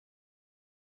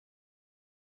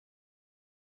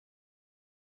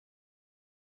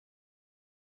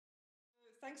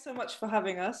thanks so much for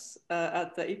having us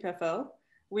at the EPFL.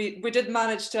 We did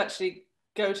manage to actually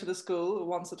go to the school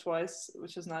once or twice,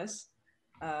 which was nice,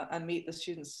 and meet the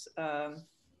students IRL.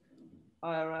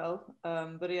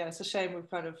 But yeah, it's a shame we've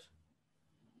kind of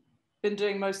been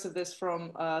doing most of this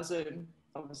from Zoom,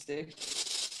 obviously.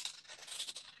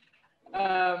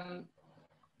 But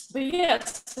yeah,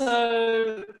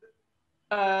 so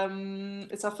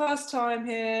it's our first time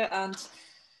here, and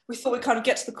we thought we'd kind of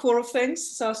get to the core of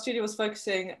things. So our studio was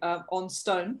focusing on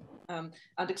stone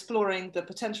and exploring the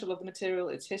potential of the material,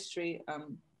 its history,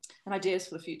 and ideas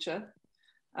for the future.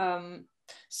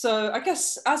 So I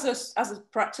guess as a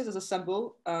practice, as a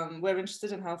symbol, we're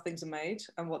interested in how things are made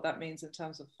and what that means in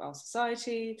terms of our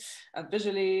society and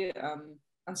visually.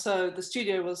 And so the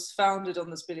studio was founded on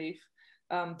this belief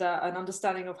that an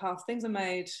understanding of how things are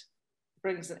made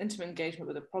brings an intimate engagement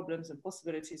with the problems and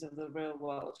possibilities of the real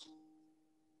world.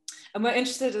 And we're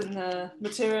interested in the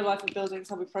material life of buildings,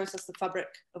 how we process the fabric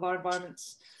of our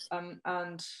environments,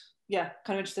 and yeah,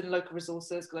 kind of interested in local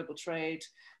resources, global trade,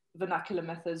 vernacular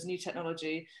methods, new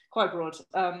technology, quite broad.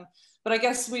 But I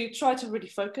guess we try to really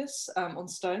focus on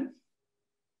stone.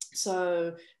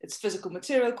 So its physical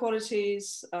material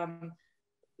qualities,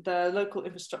 the local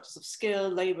infrastructures of skill,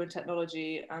 labor and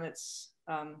technology, and its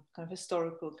kind of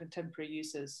historical contemporary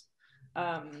uses.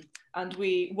 And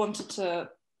we wanted to,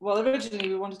 well, originally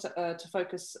we wanted to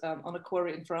focus on a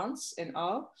quarry in France, in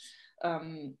Arles,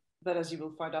 but as you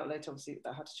will find out later, obviously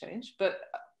that had to change. But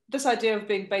this idea of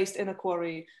being based in a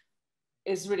quarry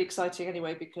is really exciting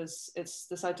anyway, because it's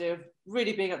this idea of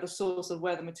really being at the source of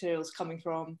where the material is coming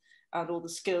from and all the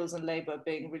skills and labor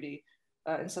being really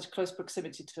in such close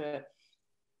proximity to it.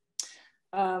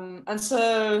 And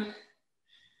so,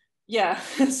 yeah,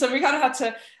 so we kind of had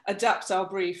to adapt our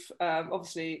brief,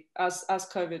 obviously, as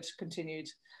COVID continued.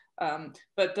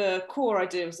 But the core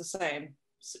idea was the same.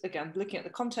 So again, looking at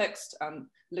the context and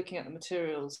looking at the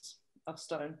materials of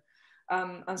stone.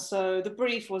 And so the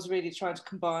brief was really trying to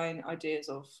combine ideas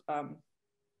of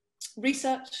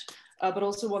research, but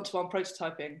also one-to-one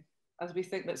prototyping, as we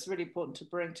think that's really important to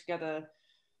bring together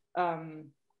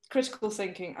critical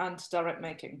thinking and direct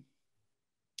making.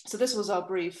 So this was our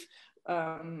brief,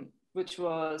 which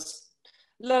was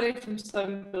learning from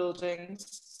stone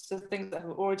buildings, so things that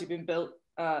have already been built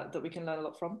that we can learn a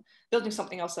lot from, building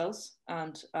something ourselves,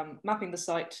 and mapping the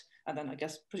site, and then I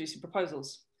guess producing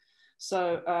proposals.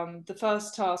 So the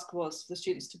first task was for the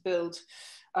students to build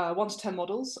 1 to 10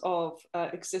 models of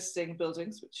existing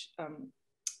buildings, which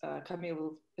Camille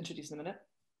will introduce in a minute.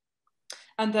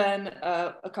 And then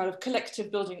a kind of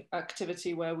collective building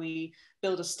activity where we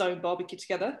build a stone barbecue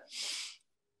together.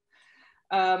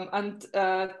 And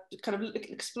kind of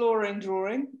exploring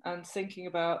drawing and thinking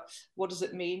about what does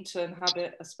it mean to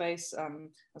inhabit a space.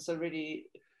 And so really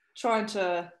trying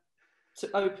to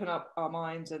open up our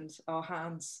minds and our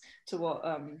hands to what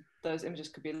those images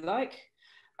could be like.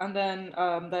 And then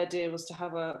the idea was to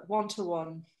have a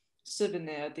one-to-one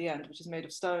souvenir at the end, which is made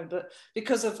of stone, but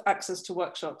because of access to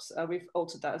workshops, we've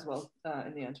altered that as well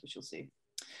in the end, which you'll see.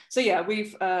 So yeah,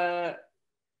 we've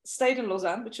stayed in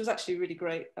Lausanne, which was actually really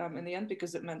great in the end,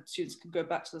 because it meant students could go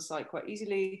back to the site quite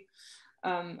easily.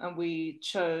 And we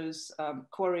chose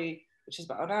Quarry, which is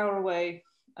about an hour away,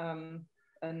 and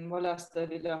Molas de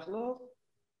Villarlo.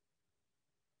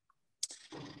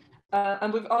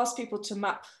 And we've asked people to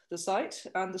map the site,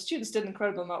 and the students did an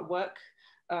incredible amount of work,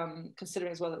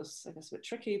 considering as well it was, I guess, a bit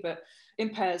tricky, but in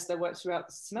pairs they worked throughout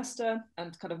the semester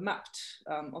and kind of mapped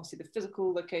obviously the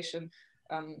physical location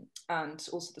and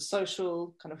also the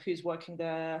social, kind of who's working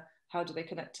there, how do they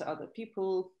connect to other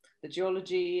people, the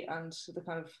geology and the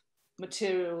kind of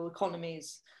material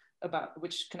economies about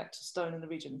which connect to stone in the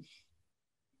region.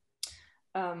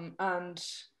 And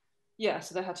yeah,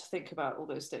 so they had to think about all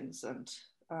those things. And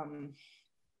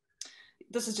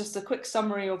this is just a quick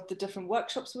summary of the different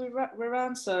workshops we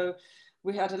ran. So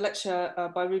we had a lecture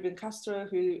by Ruben Castro,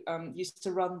 who used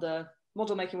to run the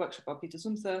model making workshop by Peter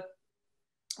Zumther.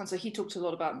 And so he talked a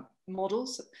lot about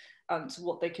models and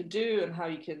what they can do and how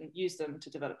you can use them to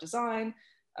develop design,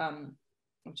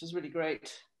 which is really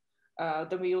great.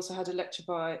 Then we also had a lecture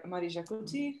by Marie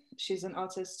Jacotti. She's an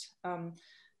artist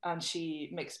and she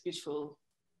makes beautiful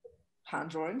hand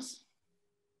drawings.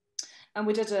 And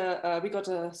we did we got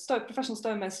a professional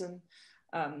stonemason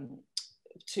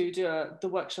to do the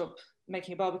workshop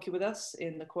making a barbecue with us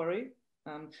in the quarry.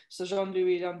 So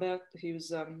Jean-Louis Lambert, he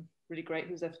was really great.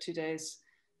 He was there for 2 days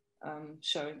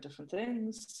showing different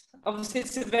things. Obviously,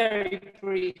 it's a very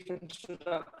brief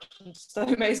introduction to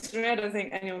stonemasonry. I don't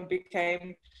think anyone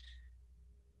became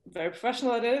very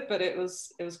professional at it, but it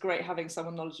was great having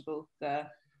someone knowledgeable there.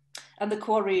 And the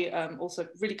quarry also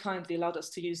really kindly allowed us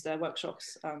to use their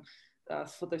workshops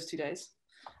for those 2 days.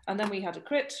 And then we had a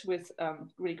crit with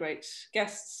really great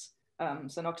guests,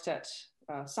 so an architect,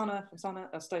 Sana from Sana,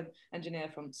 a stone engineer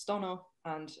from Stono,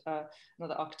 and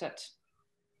another architect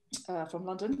from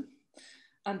London.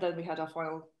 And then we had our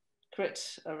final crit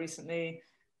recently,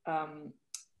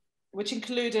 which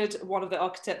included one of the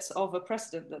architects of a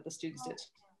precedent that the students did.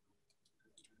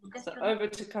 So over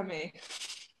to Camille.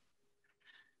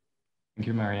 Thank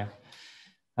you, Maria.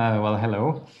 Well,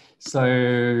 hello. So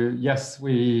yes,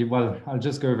 I'll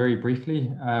just go very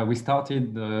briefly. We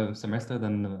started the semester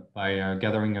then by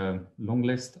gathering a long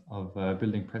list of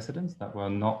building precedents that were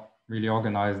not really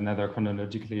organized neither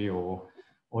chronologically or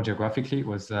geographically. It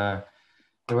was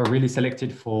they were really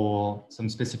selected for some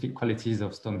specific qualities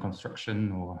of stone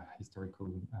construction or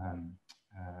historical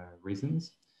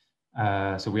reasons.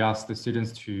 So we asked the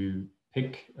students to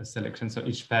pick a selection. So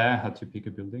each pair had to pick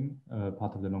a building,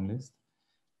 part of the long list.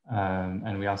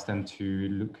 And we asked them to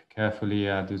look carefully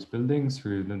at those buildings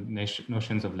through the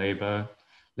notions of labor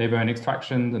and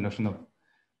extraction, the notion of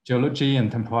geology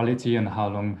and temporality, and how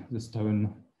long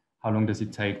does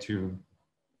it take to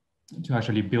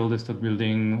actually build a stone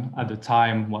building at the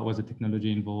time, what was the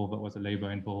technology involved, what was the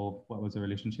labor involved, what was the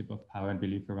relationship of power and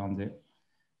belief around it.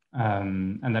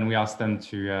 And then we asked them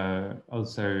to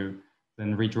also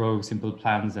then redraw simple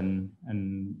plans and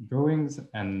drawings,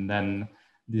 and then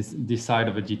decide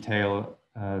of a detail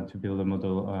to build a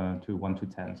model to 1 to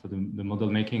 10. So the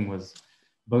model making was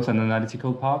both an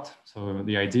analytical part. So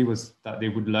the idea was that they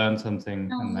would learn something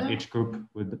and that each group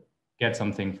would get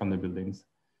something from the buildings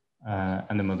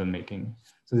and the model making.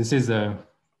 So this is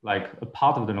like a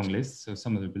part of the long list. So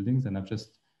some of the buildings, and I've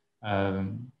just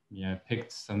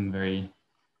picked some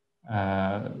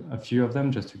a few of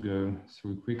them just to go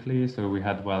through quickly. So we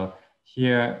had,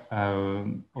 here,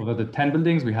 over the 10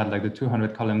 buildings, we had like the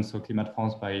 200 columns, so Climat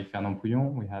France by Fernand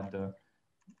Pouillon. We had the,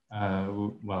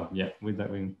 with that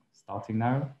we're starting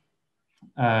now.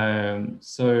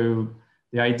 So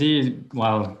the idea is,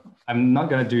 I'm not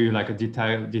gonna do like a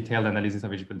detailed analysis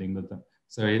of each building, but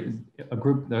a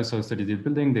group that also studied the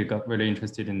building, they got really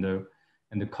interested in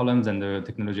the columns and the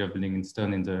technology of building in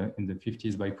stone in the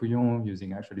 50s by Pouillon,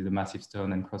 using actually the massive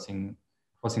stone and crossing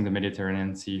the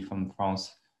Mediterranean Sea from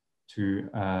France to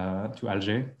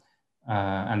Alger,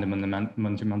 and the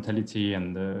monumentality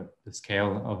and the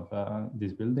scale of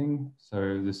this building.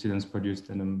 So the students produced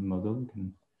a model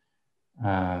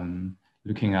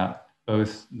looking at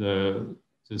both the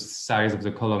size of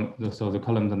the column, so the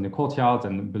columns on the courtyard,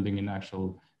 and the building in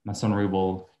actual masonry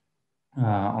wall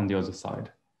on the other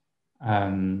side.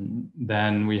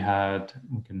 Then we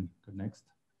can go next.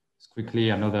 Just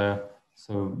quickly, another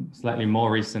slightly more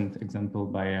recent example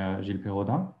by Gilles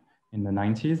Perraudin in the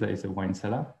 90s. That is a wine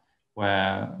cellar,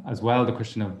 where as well the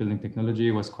question of building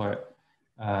technology was quite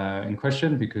in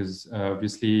question, because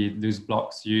obviously those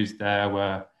blocks used there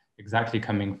were exactly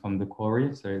coming from the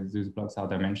quarry. So those blocks are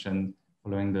dimensioned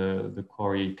following the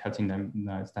quarry cutting them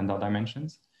standard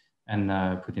dimensions and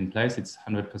put in place. It's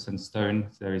 100% stone.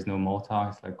 So there is no mortar.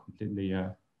 It's like completely,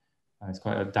 it's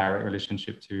quite a direct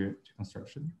relationship to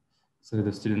construction. So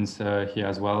the students here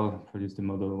as well produced the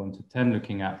model 1 to 10,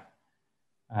 looking at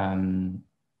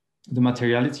the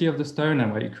materiality of the stone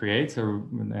and what it creates,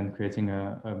 and creating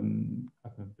a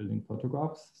building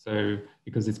photographs. So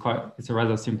because it's a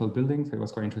rather simple building, so it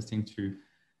was quite interesting to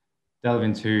delve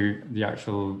into the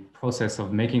actual process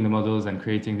of making the models and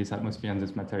creating this atmosphere and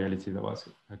this materiality that was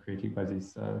created by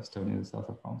this stone in the south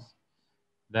of France.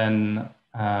 Then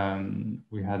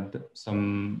we had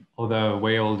some other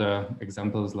way older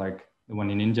examples, like the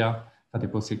one in India,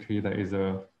 Fatehpur Sikri, that is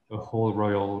a whole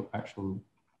royal actual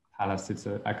palace. It's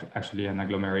actually an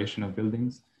agglomeration of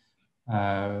buildings.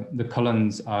 The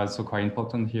columns are also quite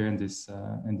important here in this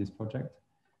project.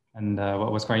 And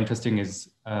what was quite interesting is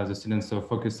the students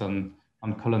focused on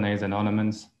colonnades and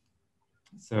ornaments.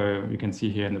 So you can see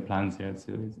here in the plans here, it's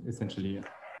essentially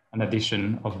an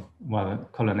addition of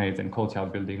colonnades and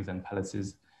courtyard buildings and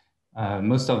palaces.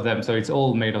 Most of them, so it's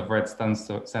all made of red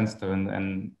sandstone,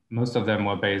 and most of them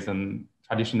were based on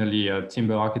traditionally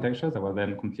timber architecture that were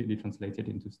then completely translated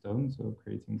into stone, so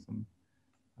creating some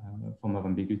form of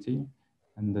ambiguity.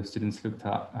 And the students looked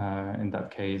at, in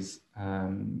that case, a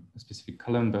specific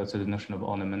column, but also the notion of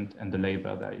ornament and the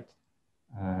labor that it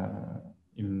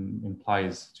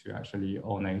implies to actually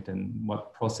ornate, and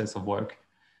what process of work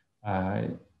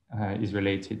is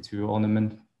related to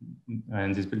ornament.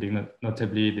 And this building,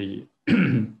 notably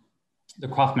the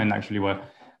craftsmen actually were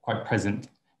quite present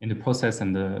in the process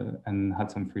and had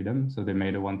some freedom. So they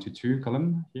made a 1 to 2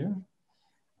 column here.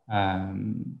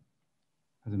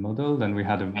 As as a model. Then we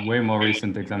had a way more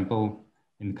recent example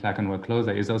in Clerkenwell Close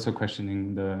that is also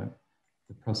questioning the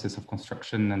process of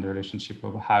construction and the relationship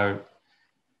of how,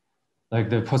 like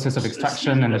the process of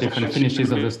extraction and the different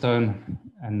finishes of the stone,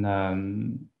 and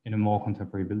in a more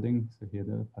contemporary building. So here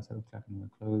the facade of Clerkenwell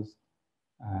Close.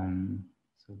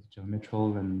 So it's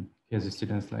geometrical, and here the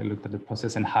students like looked at the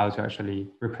process and how to actually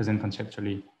represent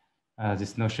conceptually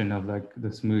this notion of like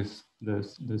the smooth,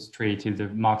 the straight, the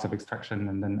marks of extraction,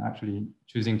 and then actually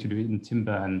choosing to do it in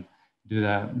timber and do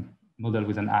that model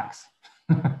with an axe.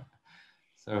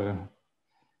 So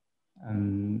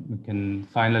we can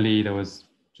finally, there was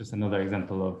just another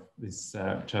example of this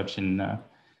church in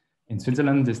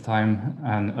Switzerland, this time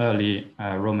an early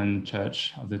Roman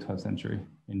church of the 12th century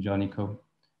in Gionico,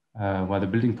 where the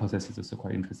building process is also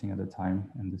quite interesting at the time,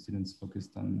 and the students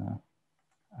focused on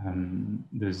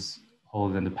those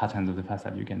holes and the patterns of the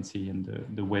facade you can see, and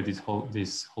the way this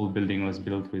whole building was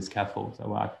built with scaffolds that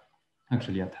were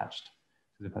actually attached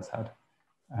to the facade.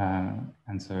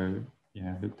 And so,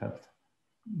 yeah, looked at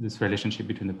this relationship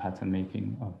between the pattern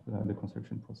making of the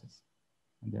construction process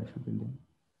and the actual building.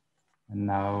 And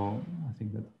now I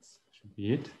think that should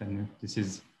be it. And this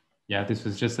is, yeah, this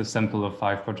was just a sample of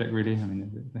 5 projects really. I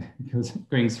mean, because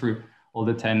going through all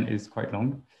the 10 is quite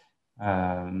long,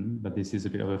 but this is a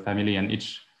bit of a family, and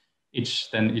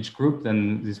each group,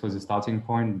 then this was a starting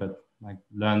point, but like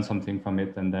learn something from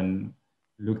it, and then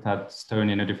looked at stone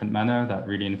in a different manner that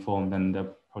really informed then the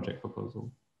project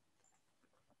proposal.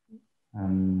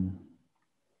 And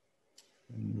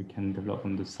we can develop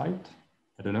on the site.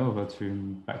 I don't know,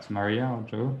 back to Maria or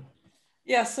Joe.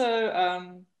 Yeah,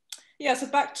 so so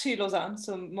back to Lausanne,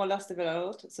 so Molas de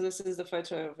Villarote. So this is the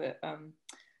photo of it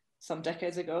some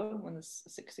decades ago, in the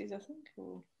 60s, I think.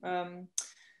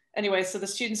 Anyway, so the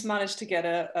students managed to get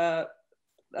a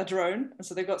drone, and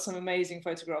so they got some amazing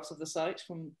photographs of the site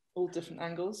from all different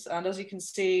angles. And as you can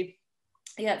see,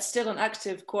 yeah, it's still an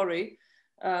active quarry,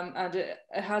 and it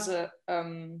has a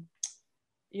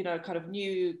you know, kind of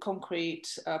new concrete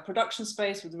production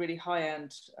space with really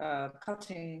high-end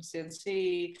cutting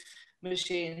CNC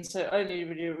machines. So it only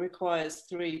really requires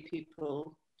 3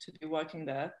 people to be working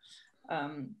there.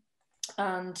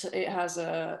 And it has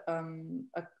a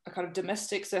kind of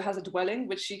domestic, so it has a dwelling,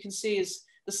 which you can see is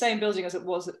the same building as it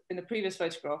was in the previous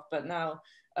photograph, but now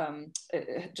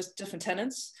just different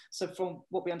tenants. So from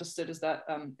what we understood is that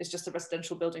it's just a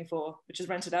residential building which is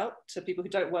rented out to people who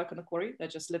don't work on the quarry, they're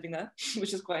just living there,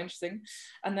 which is quite interesting.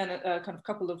 And then a kind of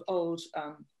couple of old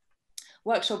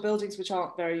workshop buildings which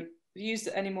aren't very used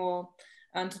anymore.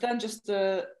 And then just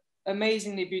the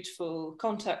amazingly beautiful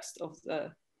context of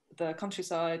the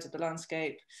countryside, the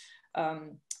landscape,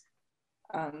 and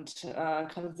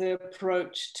kind of the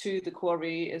approach to the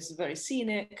quarry is very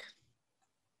scenic.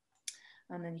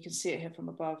 And then you can see it here from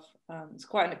above. It's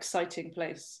quite an exciting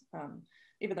place,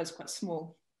 even though it's quite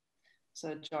small. So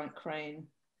a giant crane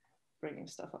bringing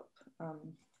stuff up.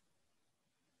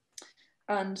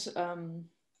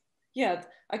 Yeah,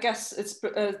 I guess it's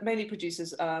mainly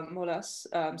produces more or less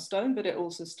stone, but it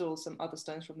also stores some other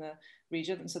stones from the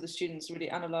region. And so the students really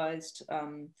analysed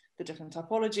the different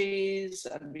typologies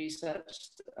and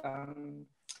researched,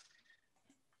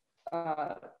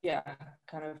 yeah,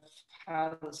 kind of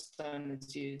how the stone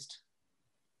is used.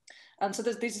 And so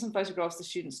these are some photographs the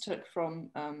students took from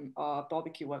our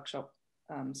barbecue workshop.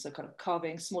 So kind of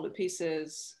carving smaller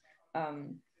pieces,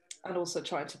 and also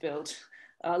trying to build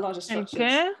larger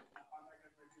structures.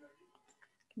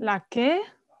 ¿La qué?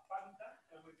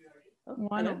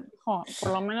 Bueno, por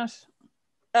lo menos.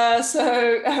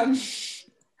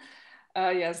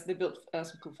 Yes, they built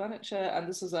some cool furniture, and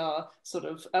this was our sort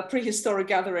of a prehistoric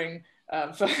gathering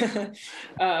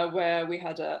where we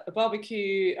had a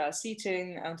barbecue,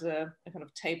 seating, and a kind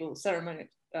of table,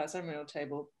 ceremonial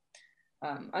table.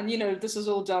 And you know, this was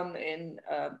all done in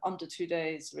under 2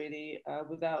 days, really,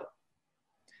 without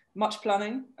much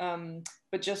planning,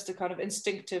 but just a kind of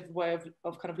instinctive way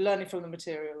of kind of learning from the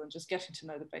material and just getting to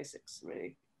know the basics,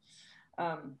 really.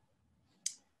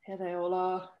 Here they all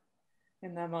are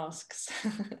in their masks.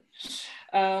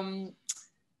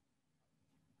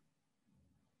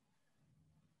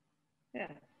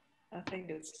 Yeah, I think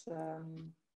it's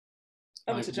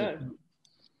over to Joe.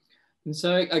 And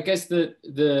so I guess the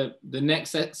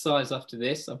next exercise after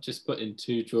this, I've just put in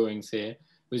 2 drawings here,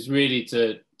 was really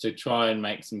to try and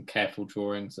make some careful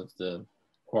drawings of the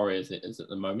quarry as it is at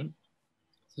the moment.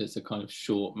 So it's a kind of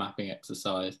short mapping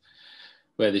exercise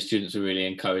where the students were really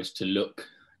encouraged to look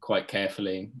quite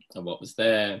carefully at what was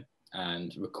there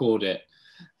and record it.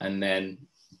 And then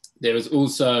there was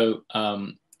also,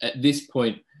 at this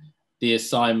point, the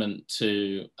assignment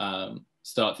to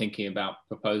start thinking about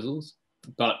proposals.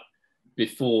 but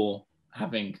before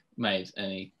having made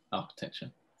any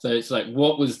architecture. So it's like,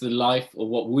 what was the life, or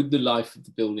what would the life of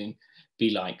the building be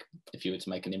like if you were to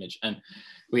make an image? And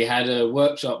we had a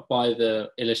workshop by the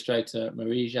illustrator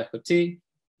Marie Jacotti,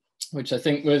 which I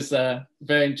think was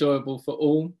very enjoyable for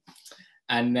all.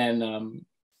 And then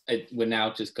we'll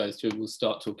now just go through, we'll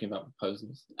start talking about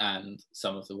proposals and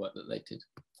some of the work that they did.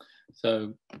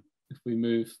 So if we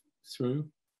move through,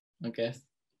 I guess.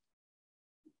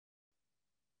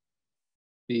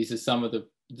 These are some of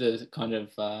the kind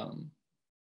of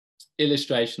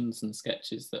illustrations and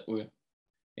sketches that we're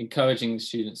encouraging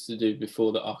students to do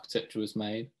before the architecture was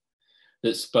made,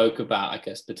 that spoke about, I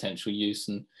guess, potential use,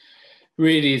 and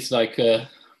really it's like a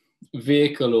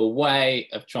vehicle or way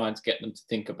of trying to get them to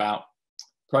think about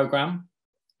program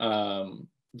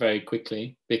very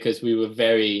quickly, because we were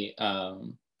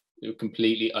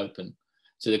completely open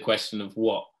to the question of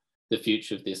what the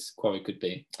future of this quarry could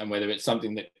be, and whether it's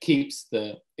something that keeps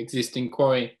the existing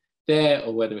quarry there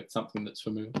or whether it's something that's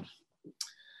removed.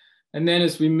 And then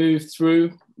as we move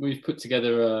through, we've put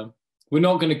together we're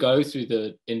not going to go through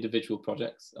the individual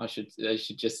projects, I should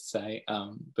just say,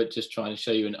 but just trying to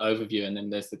show you an overview. And then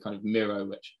there's the kind of mirror,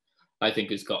 which I think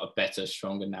has got a better,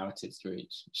 stronger narrative through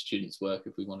each student's work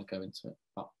if we want to go into it.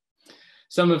 But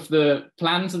some of the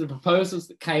plans and the proposals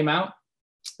that came out.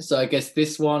 So I guess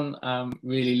this one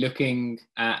really looking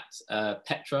at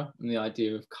Petra and the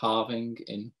idea of carving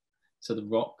into the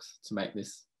rocks to make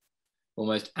this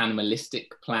almost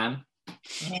animalistic plan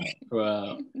for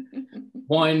a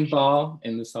wine bar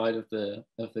in the side of the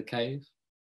cave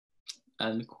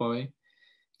and the quarry.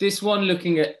 This one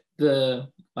looking at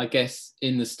I guess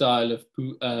in the style of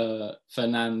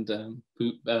Weinand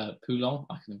Poulon,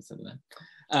 I can never say the name.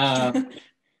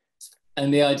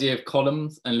 And the idea of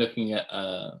columns, and looking at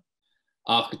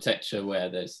architecture where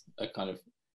there's a kind of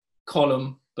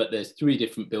column, but there's 3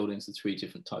 different buildings and 3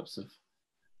 different types of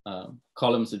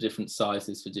columns of different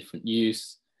sizes for different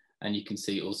use. And you can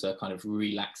see also a kind of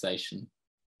relaxation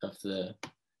of the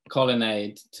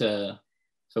colonnade for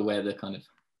where the kind of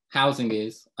housing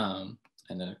is, and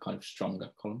then a kind of stronger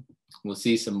column. We'll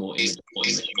see some more images.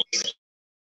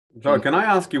 So can I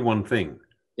ask you one thing?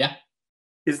 Yeah.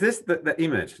 Is this the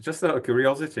image, just out of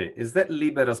curiosity, is that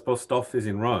Libera's post office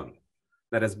in Rome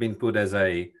that has been put as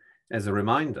a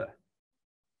reminder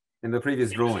in the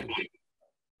previous drawing?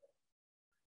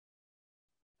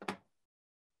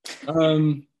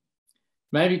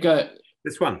 Maybe go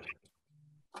this one.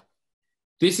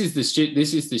 This is the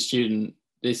student.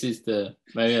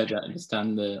 Maybe I don't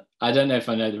understand I don't know if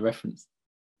I know the reference.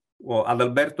 Well,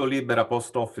 Adalberto Libera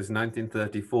post office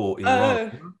 1934 in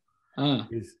Rome.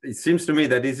 It seems to me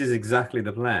that this is exactly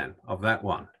the plan of that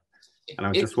one, and I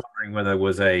was just wondering whether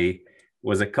it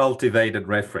was a cultivated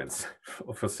reference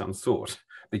for some sort,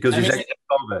 because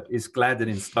it's cladded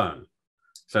in stone.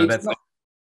 So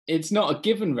it's not a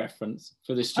given reference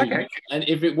for the student. Okay. And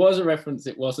if it was a reference,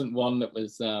 it wasn't one that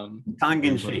was tongue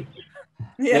in cheek.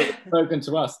 Yeah, spoken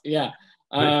to us. Yeah,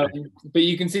 but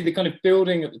you can see the kind of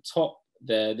building at the top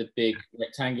there, the big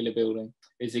rectangular building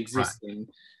is existing.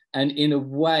 Right. And in a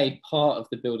way, part of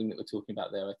the building that we're talking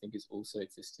about there, I think, is also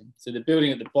existing. So the building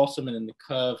at the bottom and then the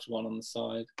curved one on the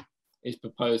side is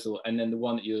proposal. And then the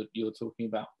one that you're talking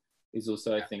about is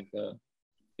also, I think,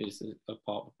 is a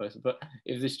part of proposal. But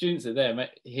if the students are there,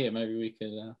 here, maybe we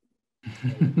could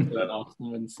ask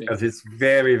them and see. Because it's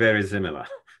very, very similar.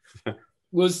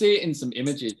 We'll see it in some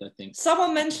images, I think.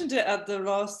 Someone mentioned it at the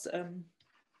last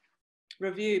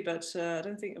review, but I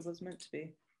don't think it was meant to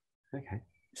be. Okay.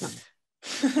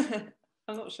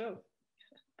 I'm not sure.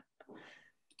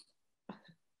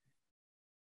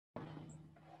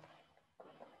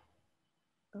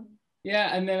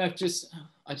 Yeah, and then I just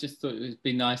thought it would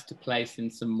be nice to place in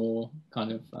some more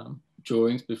kind of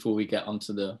drawings before we get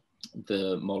onto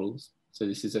the models. So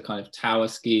this is a kind of tower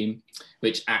scheme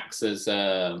which acts as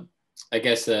I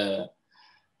guess a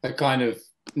kind of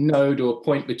node or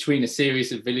point between a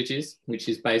series of villages, which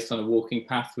is based on a walking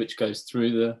path which goes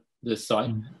through the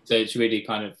site. So it's really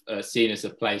kind of seen as a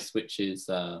place which is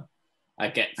I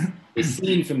guess is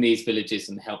seen from these villages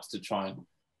and helps to try and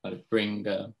kind of bring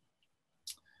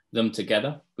them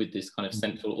together with this kind of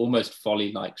central, almost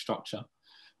folly-like structure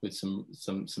with some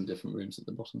different rooms at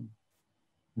the bottom.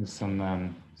 There's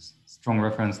some strong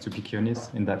reference to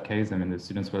Piccionis in that case. I mean, the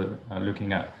students were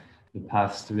looking at the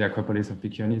paths to the Acropolis of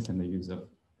Piccionis and the use of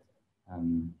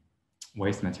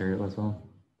waste material as well.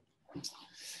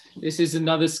 This is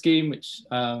another scheme which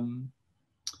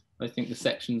I think the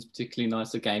section's particularly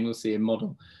nice. Again, we'll see a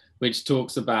model which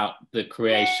talks about the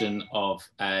creation of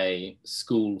a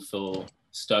school for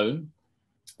stone,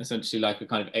 essentially like a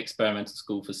kind of experimental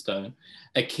school for stone,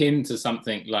 akin to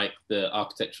something like the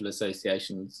Architectural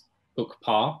Association's Book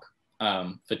Park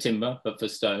for timber, but for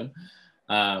stone,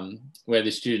 where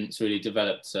the students really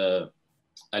developed a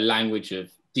language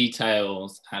of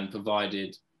details and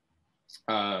provided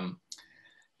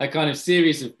a kind of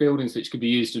series of buildings which could be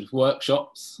used as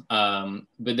workshops,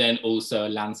 but then also a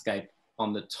landscape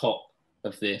on the top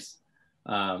of this,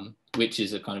 which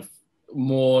is a kind of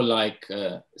more like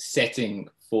a setting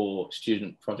for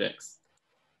student projects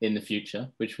in the future,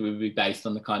 which will be based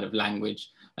on the kind of language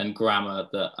and grammar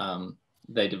that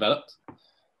they developed.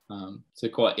 So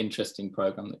quite interesting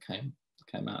program that came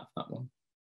out of that one.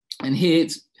 And here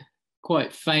it's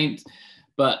quite faint,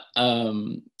 but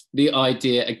the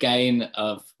idea again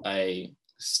of a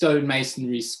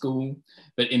stonemasonry school,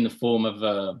 but in the form of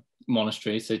a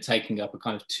monastery, so taking up a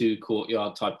kind of 2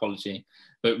 courtyard typology,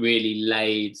 but really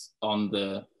laid on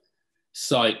the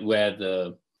site where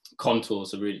the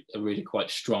contours are really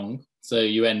quite strong. So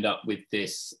you end up with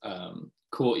this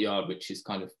courtyard which is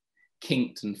kind of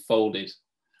kinked and folded,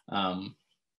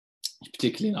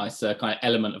 particularly nice kind of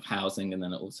element of housing, and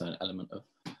then also an element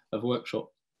of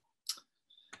workshop.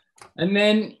 And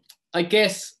then I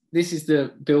guess this is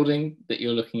the building that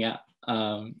you're looking at,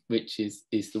 which is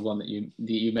the one that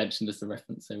you mentioned as the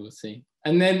reference, so we'll see.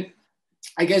 And then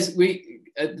I guess we,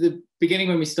 at the beginning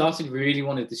when we started, we really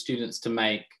wanted the students to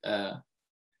make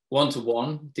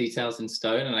one-to-one details in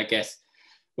stone. And I guess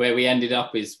where we ended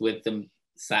up is with them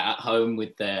sat at home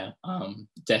with their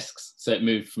desks. So it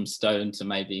moved from stone to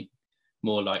maybe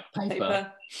more like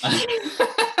paper.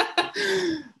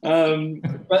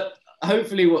 But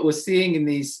hopefully what we're seeing in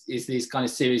these is these kind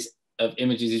of series of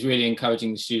images is really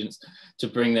encouraging the students to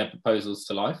bring their proposals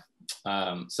to life.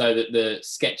 So that the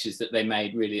sketches that they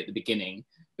made really at the beginning,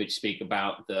 which speak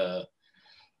about the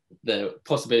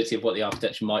possibility of what the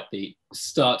architecture might be,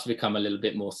 start to become a little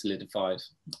bit more solidified.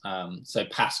 So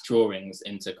past drawings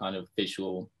into kind of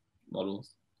visual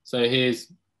models. So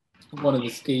here's one of the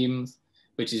schemes,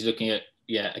 which is looking at,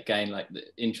 yeah, again, like the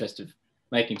interest of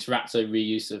making terrazzo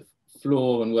reuse of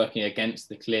floor and working against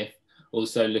the cliff.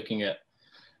 Also looking at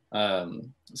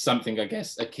something, I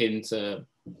guess, akin to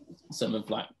some of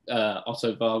like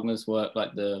Otto Wagner's work,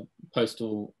 like the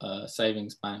Postal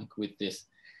Savings Bank, with this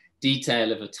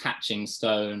detail of attaching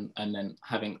stone and then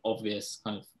having obvious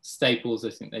kind of staples, I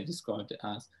think they described it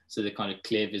as. So the kind of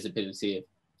clear visibility of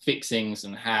fixings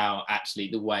and how actually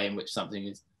the way in which something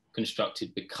is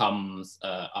constructed becomes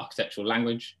architectural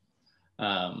language,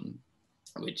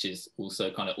 which is also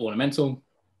kind of ornamental.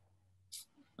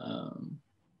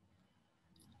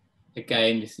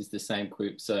 Again, this is the same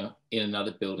group. So in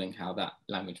another building, how that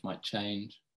language might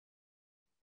change.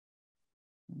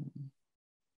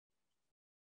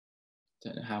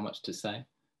 Don't know how much to say.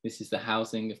 This is the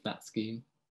housing of that scheme.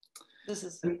 This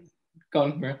is... Go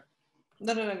on, Maria.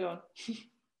 No, go on.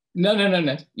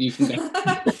 No. You can go.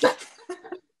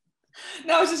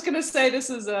 No, I was just going to say this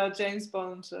is a James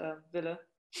Bond villa.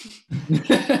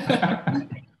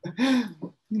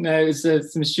 No, it's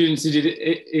some students who did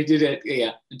it.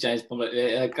 Yeah, James Bond,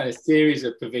 a kind of series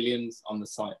of pavilions on the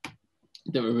site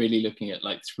that were really looking at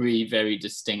like 3 very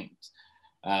distinct,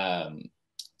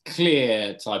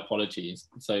 clear typologies.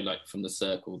 So like from the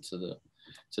circle to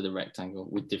the rectangle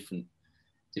with different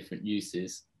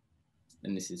uses.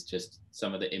 And this is just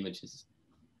some of the images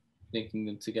linking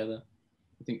them together.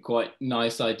 I think quite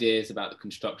nice ideas about the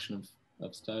construction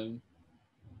of stone.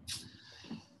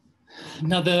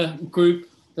 Another group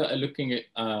that are looking at,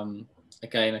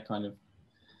 again, a kind of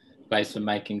place for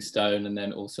making stone and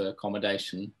then also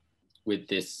accommodation with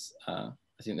this, I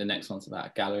think the next one's about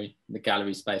a gallery, the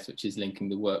gallery space, which is linking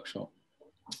the workshop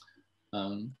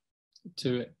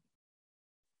to it.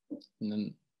 And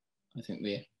then I think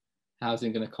the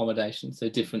housing and accommodation, so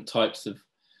different types of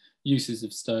uses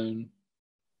of stone.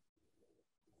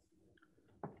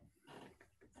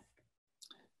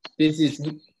 This is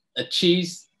a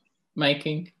cheese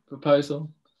making proposal,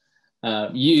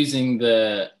 using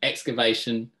the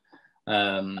excavation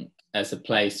as a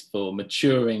place for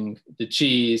maturing the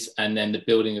cheese and then the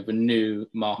building of a new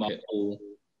market hall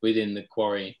within the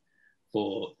quarry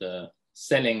for the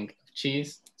selling of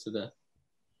cheese to the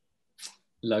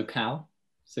locale.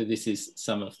 So this is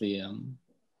some of the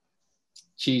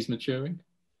cheese maturing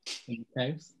in the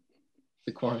caves,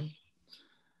 the quarry.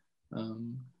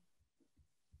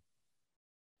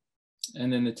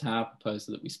 And then the tower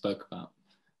proposal that we spoke about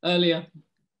earlier.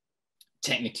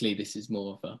 Technically, this is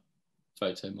more of a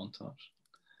photo montage.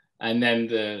 And then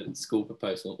the school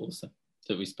proposal also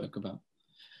that we spoke about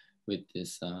with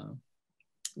this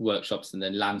workshops and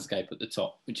then landscape at the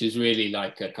top, which is really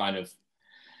like a kind of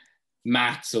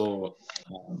maths or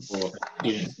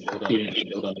students build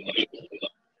on it.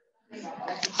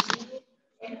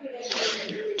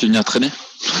 Tu viens traîner?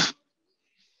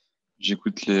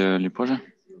 J'écoute les projets.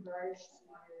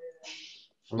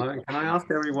 Hello, can I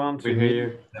ask everyone to We hear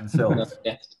you. themselves?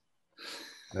 Yes.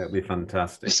 That would be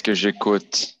fantastic. Est-ce que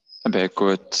j'écoute? Ah ben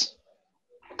écoute,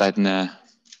 Titan,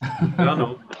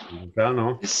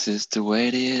 No. this is the way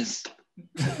it is.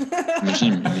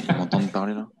 Imagine, ils m'entendent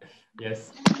parler là.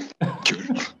 Yes.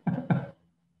 Okay.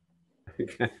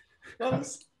 What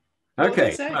was Okay.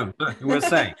 it saying? So, we're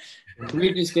saying.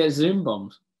 We just get Zoom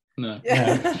bombed. No.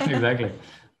 Yeah, exactly.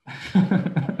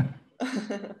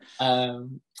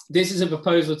 This is a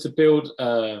proposal to build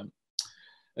a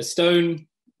stone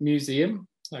museum,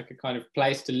 like a kind of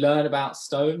place to learn about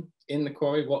stone in the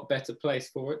quarry. What better place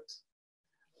for it?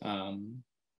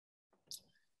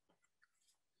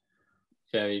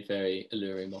 Very, very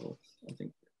alluring model, I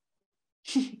think.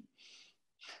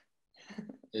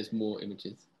 There's more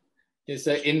images. Yeah,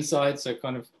 so inside, so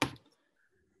kind of,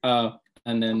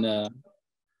 and then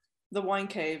The wine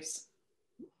caves.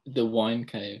 the wine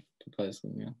cave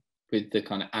proposal, yeah, with the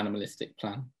kind of animalistic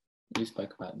plan we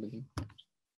spoke about,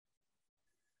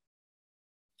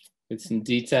 with some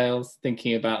details,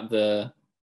 thinking about the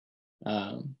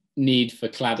need for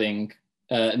cladding,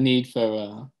 need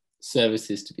for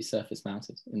services to be surface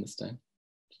mounted in the stone.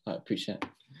 I appreciate.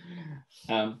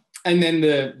 And then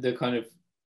the kind of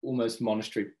almost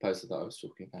monastery proposal that I was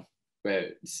talking about, where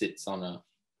it sits on a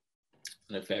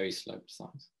very sloped side.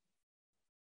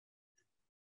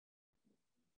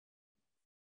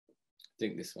 I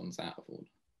think this one's out of order.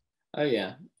 Oh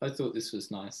yeah, I thought this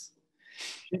was nice.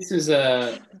 This is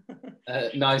a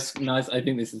nice. I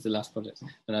think this is the last project.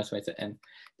 A nice way to end.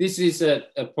 This is a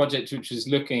project which was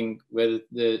looking where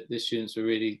the students were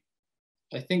really,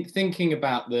 I think, thinking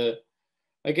about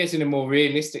I guess in a more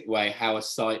realistic way, how a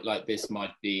site like this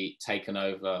might be taken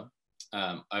over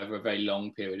over a very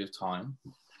long period of time,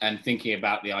 and thinking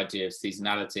about the idea of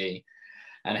seasonality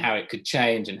and how it could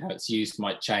change and how its use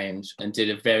might change, and did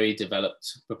a very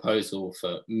developed proposal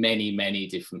for many, many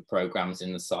different programs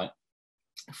in the site,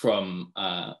 from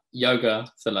yoga,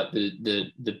 so like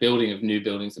the building of new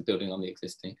buildings and building on the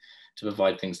existing, to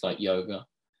provide things like yoga,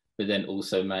 but then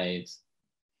also made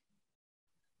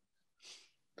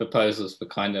proposals for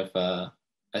kind of,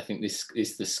 I think this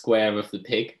is the square of the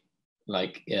pig,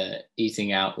 like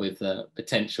eating out with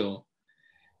potential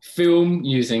film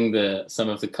using some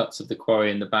of the cuts of the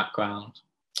quarry in the background,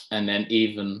 and then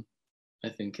even, I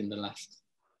think in the last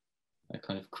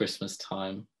kind of Christmas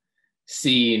time,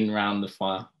 scene around the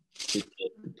fire with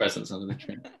the presents under the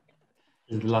tree.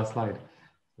 This is the last slide.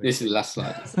 This is the last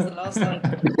slide. This is the last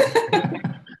slide.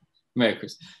 Merry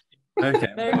Christmas. Okay.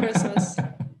 Merry Christmas.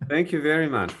 Thank you very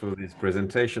much for this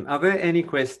presentation. Are there any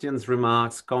questions,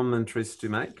 remarks, commentaries to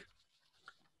make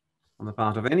on the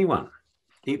part of anyone,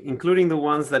 including the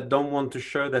ones that don't want to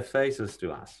show their faces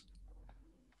to us?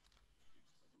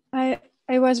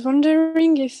 I was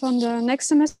wondering if on the next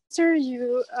semester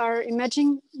you are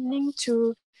imagining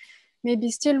to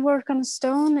maybe still work on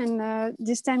stone and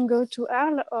this time go to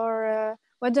Arles, or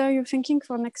what are you thinking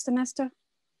for next semester?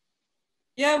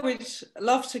 Yeah, we'd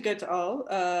love to go to Arles.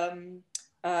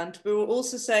 And we were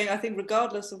also saying, I think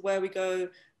regardless of where we go,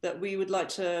 that we would like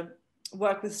to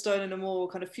work with stone in a more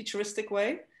kind of futuristic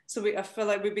way. So I feel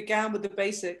like we began with the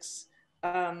basics,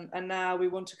 and now we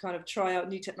want to kind of try out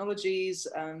new technologies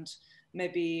and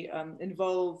maybe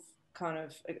involve kind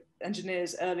of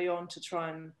engineers early on to try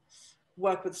and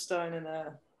work with stone in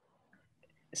a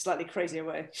slightly crazier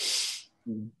way.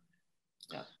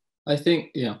 Yeah. I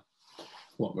think, yeah,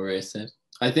 what Maria said.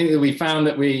 I think that we found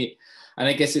that and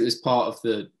I guess it was part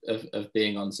of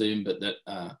being on Zoom, but that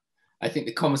I think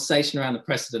the conversation around the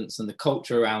precedents and the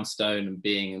culture around stone and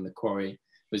being in the quarry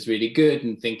was really good,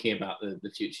 and thinking about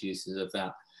the future uses of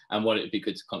that, and what it would be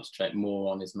good to concentrate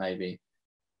more on is maybe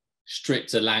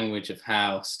stricter language of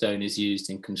how stone is used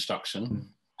in construction,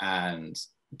 and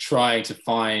trying to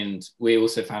find, we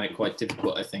also found it quite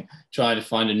difficult, I think, trying to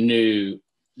find a new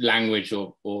language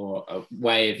or a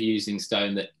way of using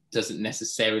stone that doesn't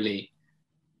necessarily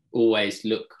always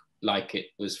look like it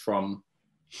was from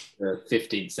the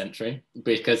 15th century,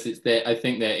 because it's there. I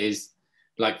think there is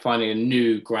like finding a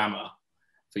new grammar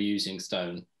for using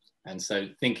stone, and so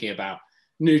thinking about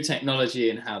new technology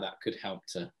and how that could help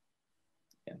to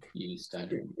use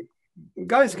stone.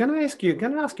 Guys, can I ask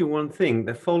you one thing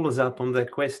that follows up on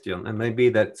that question, and maybe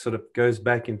that sort of goes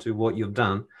back into what you've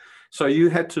done. So you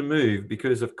had to move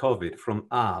because of COVID from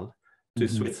Arles to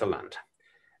Switzerland.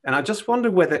 And I just wonder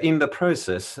whether in the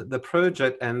process, the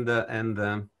project and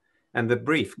the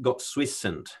brief got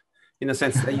Swissened. in a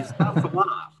sense that you start from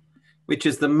Arles, which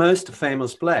is the most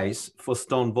famous place for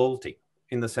stone vaulting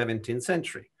in the 17th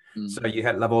century. So you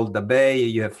had La Volte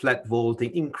d'Abbaye, you have flat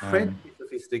vaulting, incredibly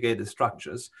sophisticated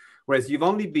structures, whereas you've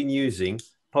only been using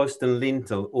post and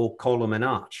lintel or column and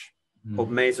arch or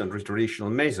masonry, traditional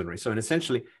masonry. So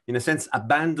essentially, in a sense,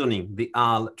 abandoning the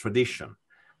Arles tradition.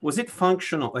 Was it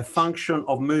a function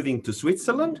of moving to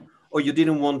Switzerland, or you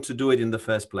didn't want to do it in the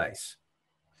first place?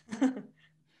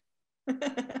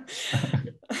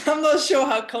 I'm not sure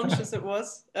how conscious it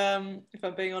was, if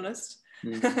I'm being honest.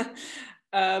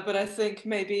 But I think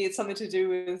maybe it's something to do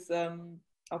with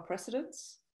our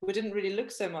precedents. We didn't really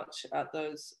look so much at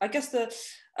those. I guess the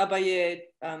Abbaye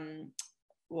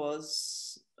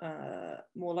was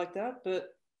more like that,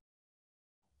 but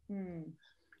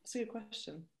it's a good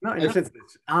question. No, in a sense,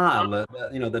 Arles,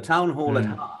 the town hall at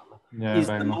Arles is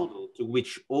the model to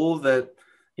which all the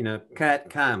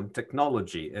CAD/CAM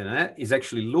technology is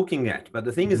actually looking at. But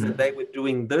the thing is that they were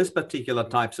doing those particular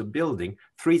types of building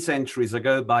 3 centuries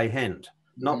ago by hand,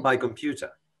 not by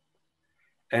computer.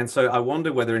 And so I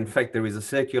wonder whether, in fact, there is a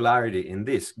circularity in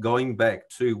this, going back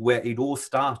to where it all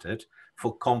started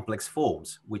for complex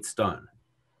forms with stone.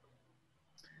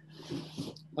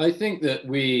 I think that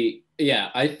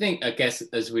I guess,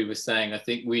 as we were saying, I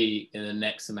think we, in the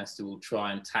next semester, will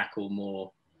try and tackle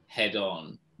more head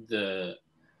on the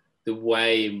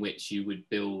way in which you would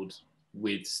build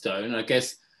with stone. I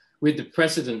guess with the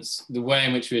precedents, the way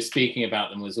in which we were speaking about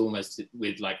them was almost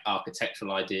with like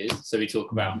architectural ideas. So we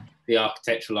talk about the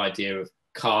architectural idea of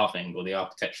carving or the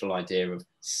architectural idea of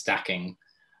stacking.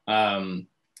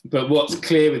 But what's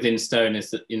clear within stone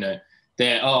is that,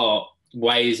 there are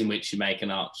ways in which you make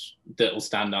an arch that will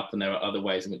stand up, and there are other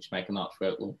ways in which you make an arch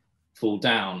where it will fall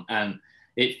down. And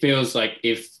it feels like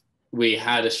if we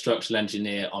had a structural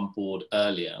engineer on board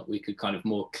earlier, we could kind of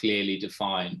more clearly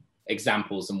define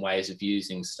examples and ways of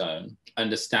using stone,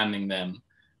 understanding them,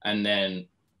 and then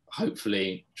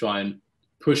hopefully try and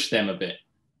push them a bit,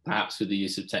 perhaps with the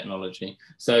use of technology,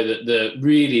 so that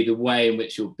the way in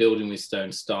which you're building with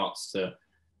stone starts to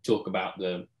talk about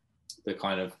the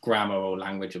kind of grammar or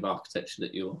language of architecture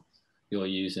that you're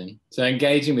using. So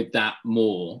engaging with that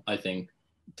more, I think,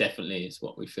 definitely is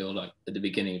what we feel like at the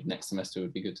beginning of next semester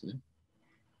would be good to do.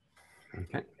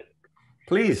 Okay.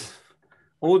 Please,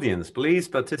 audience, please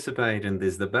participate in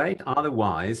this debate.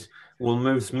 Otherwise, we'll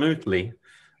move smoothly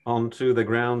onto the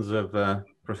grounds of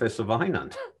Professor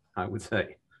Weinand, I would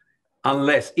say.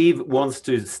 Unless Yves wants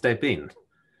to step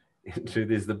into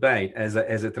this debate as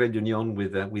a trade union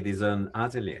with his own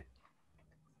atelier.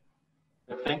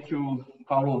 Thank you,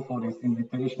 Paolo, for this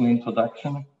invitation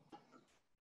introduction.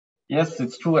 Yes,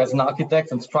 it's true. As an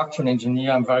architect and structural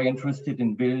engineer, I'm very interested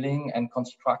in building and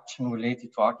construction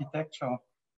related to architecture.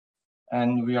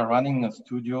 And we are running a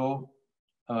studio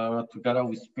together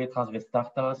with Petras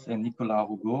Vestartas and Nicolas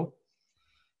Rougaud.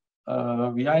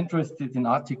 We are interested in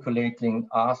articulating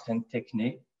art and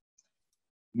technique,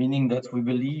 meaning that we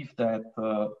believe that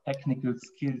technical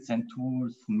skills and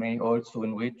tools may also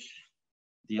enrich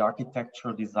the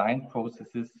architectural design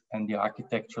processes and the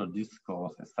architectural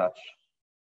discourse as such.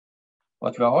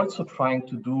 What we are also trying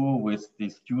to do with the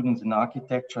students in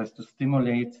architecture is to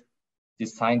stimulate the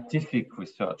scientific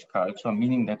research culture,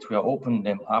 meaning that we are opening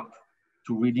them up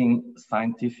to reading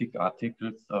scientific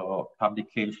articles or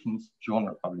publications,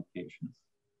 journal publications.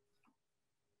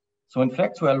 So in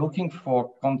fact, we are looking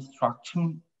for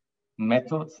construction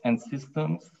methods and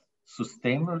systems,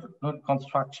 sustainable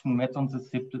construction methods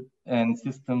and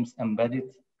systems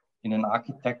embedded in an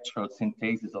architectural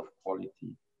synthesis of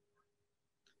quality.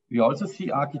 We also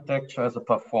see architecture as a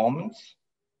performance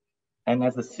and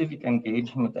as a civic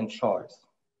engagement and choice.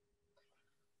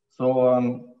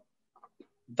 So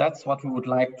that's what we would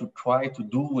like to try to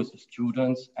do with the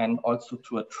students, and also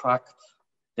to attract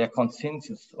their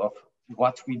consensus of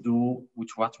what we do,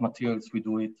 with what materials we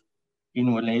do it,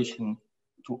 in relation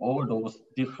to all those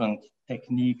different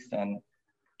techniques and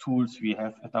tools we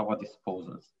have at our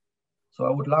disposal. So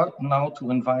I would like now to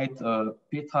invite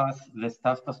Petras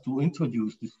Vestartas to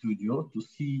introduce the studio, to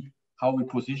see how we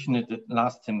positioned it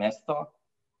last semester,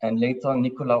 and later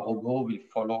Nicolas Rougaud will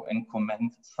follow and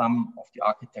comment some of the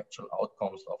architectural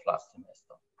outcomes of last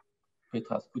semester.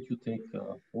 Petras, could you take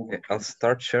over? Okay, I'll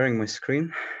start sharing my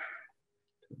screen.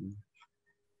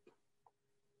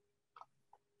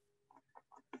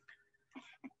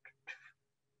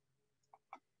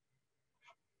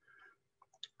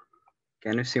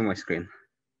 Can you see my screen?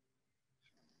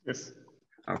 Yes.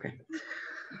 Okay.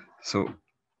 So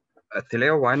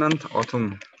Atelier Weinand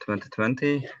Autumn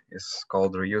 2020 is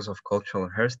called Reuse of Cultural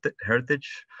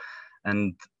Heritage.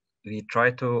 And we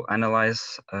try to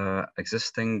analyze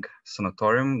existing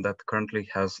sanatorium that currently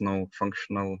has no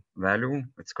functional value.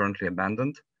 It's currently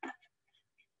abandoned.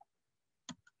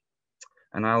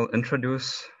 And I'll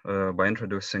introduce by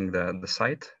introducing the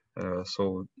site.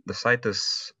 So the site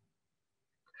is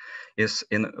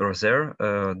in Rosaire.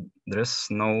 There is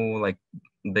no like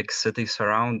big cities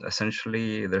around.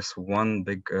 Essentially, there's one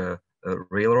big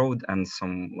railroad and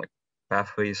some like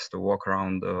pathways to walk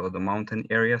around the mountain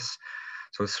areas.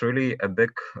 So it's really a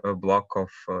big block of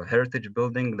heritage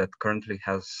building that currently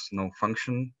has no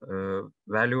function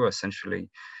value. Essentially,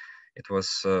 it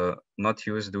was not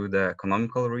used due to the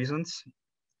economical reasons.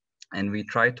 And we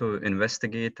try to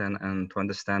investigate and to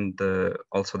understand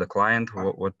also the client,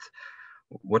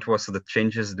 what was the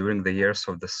changes during the years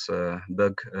of this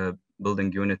big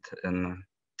building unit in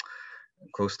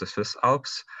close to Swiss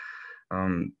Alps.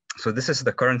 So this is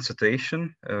the current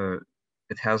situation.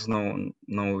 It has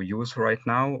no use right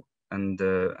now, and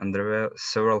there were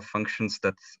several functions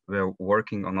that were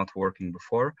working or not working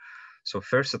before. So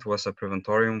first, it was a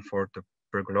preventorium for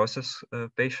tuberculosis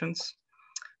patients.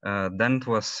 Then it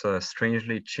was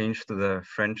strangely changed to the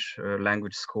French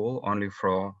language school only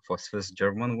for Swiss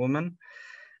German women.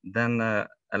 Then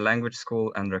a language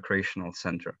school and recreational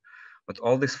center. But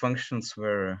all these functions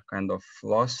were kind of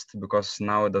lost because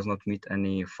now it does not meet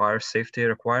any fire safety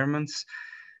requirements.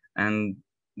 And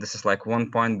this is like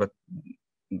one point, but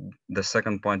the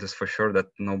second point is for sure that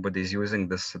nobody is using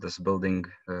this building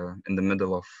in the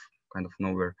middle of kind of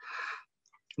nowhere.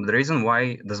 The reason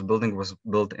why this building was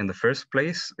built in the first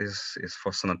place is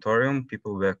for sanatorium.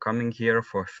 People were coming here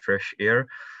for fresh air,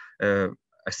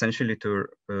 essentially to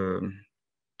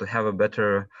have a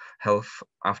better health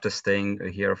after staying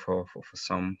here for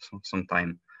some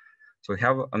time. So we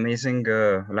have amazing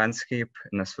landscape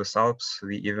in the Swiss Alps.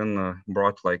 We even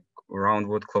brought like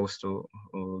roundwood close to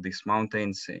these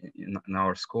mountains in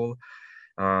our school.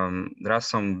 There are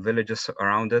some villages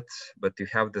around it, but you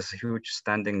have this huge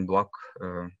standing block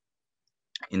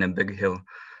in a big hill,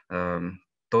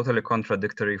 totally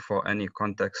contradictory for any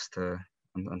context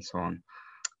and so on.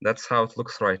 That's how it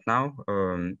looks right now.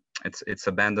 It's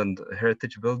abandoned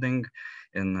heritage building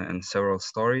in several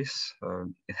stories.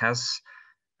 It has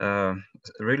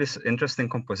really interesting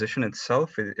composition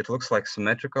itself. It looks like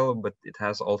symmetrical, but it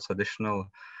has also additional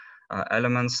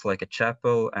elements like a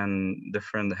chapel and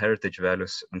different heritage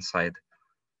values inside.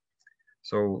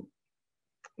 So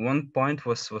one point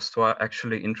was to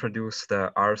actually introduce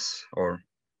the arts or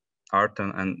art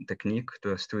and technique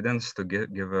to students to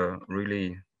give a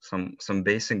really some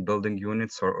basic building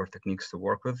units or techniques to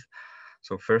work with.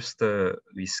 So first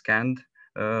we scanned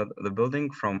the building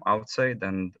from outside,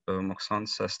 and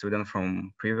Maxence, a student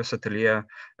from previous atelier,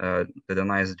 did a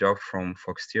nice job for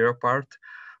exterior part.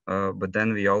 But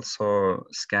then we also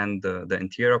scanned the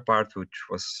interior part, which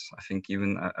was, I think,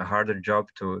 even a harder job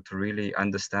to really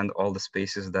understand all the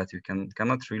spaces that you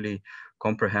cannot really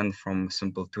comprehend from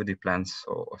simple 2D plans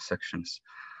or sections.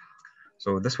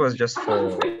 So this was just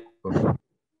for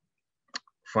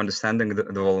understanding the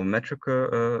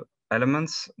volumetric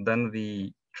elements. Then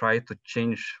we try to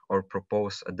change or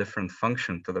propose a different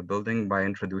function to the building by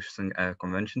introducing a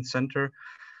convention center.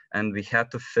 And we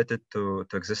had to fit it to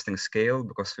existing scale,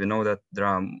 because we know that there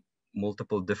are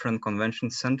multiple different convention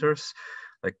centers.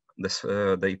 Like this,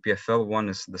 the EPFL one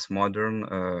is this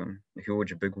modern,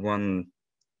 huge, big one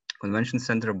convention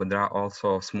center, but there are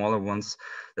also smaller ones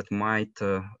that might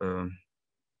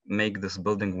make this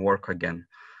building work again.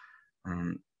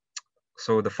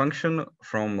 So the function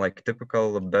from like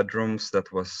typical bedrooms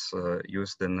that was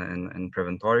used in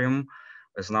preventorium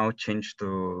is now changed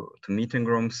to meeting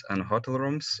rooms and hotel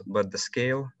rooms, but the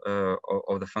scale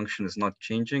of the function is not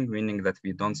changing, meaning that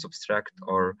we don't subtract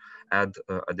or add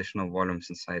additional volumes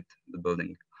inside the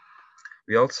building.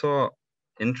 We also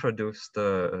introduced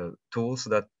tools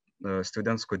that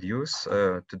students could use.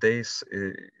 Today's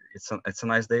it's a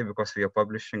nice day because we are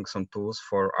publishing some tools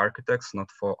for architects, not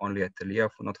for only atelier,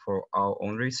 not for our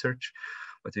own research,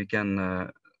 but we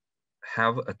can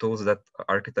have tools that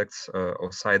architects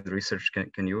outside research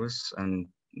can use, and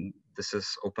this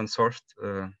is open sourced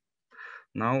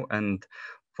now. And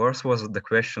for us was the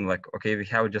question like, okay, we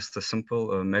have just a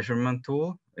simple measurement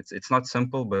tool. It's not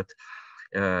simple, but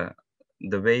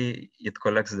the way it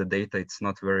collects the data, it's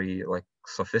not very like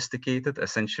sophisticated.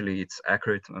 Essentially, it's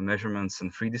accurate measurements in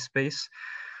 3D space,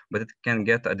 but it can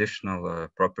get additional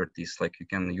properties. Like you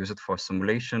can use it for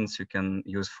simulations, you can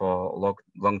use for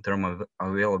long-term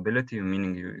availability,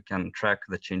 meaning you can track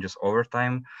the changes over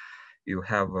time. You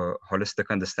have a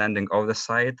holistic understanding of the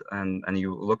site, and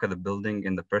you look at the building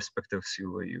in the perspectives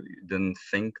you didn't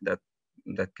think that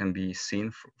that can be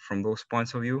seen from those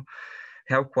points of view.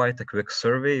 Have quite a quick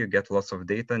survey. You get lots of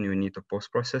data and you need to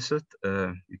post-process it.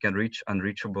 You can reach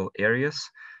unreachable areas,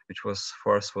 which was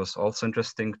for us was also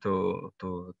interesting to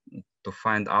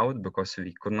find out, because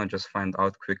we could not just find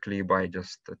out quickly by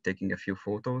just taking a few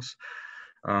photos.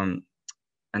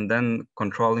 And then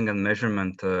controlling and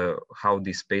measurement, how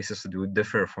these spaces do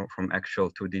differ from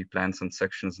actual 2D plans and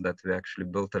sections that we actually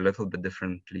built a little bit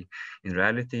differently in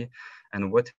reality. And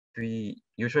what we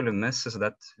usually miss is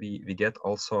that we get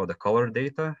also the color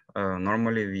data.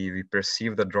 Normally we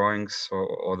perceive the drawings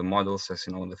or the models as,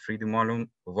 you know, the 3D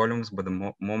volumes, but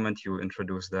the moment you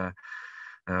introduce the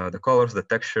colors, the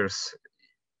textures,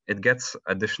 it gets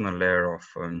additional layer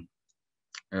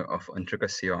of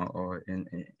intricacy or in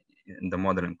the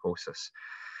modeling process.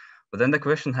 But then the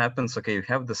question happens, okay, you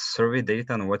have the survey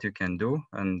data and what you can do.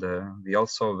 And we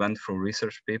also went through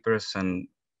research papers and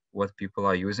what people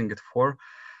are using it for.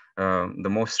 The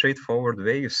most straightforward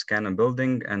way, you scan a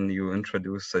building and you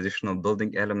introduce additional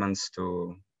building elements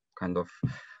to kind of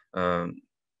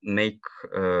make,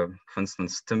 for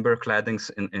instance, timber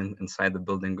claddings inside the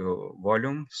building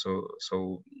volume. So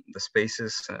the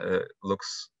spaces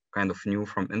looks kind of new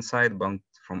from inside, but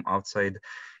from outside,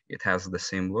 it has the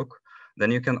same look.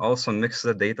 Then you can also mix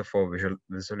the data for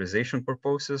visualization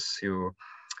purposes. You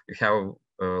have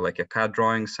like a CAD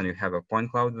drawings and you have a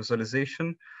point cloud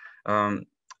visualization.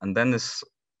 And then there's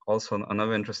also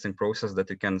another interesting process that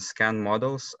you can scan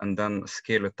models and then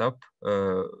scale it up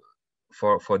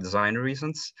for design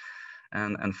reasons.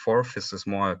 And fourth, this is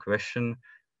more a question.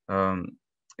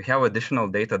 We have additional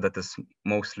data that is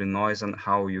mostly noise and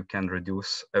how you can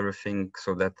reduce everything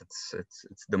so that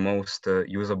it's the most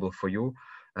usable for you,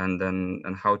 and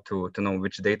how to know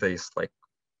which data is like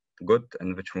good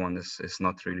and which one is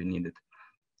not really needed.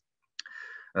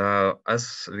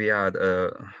 As we had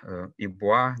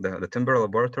IBOIS, the timber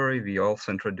laboratory, we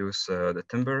also introduced the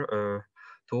timber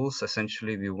tools.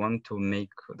 Essentially, we want to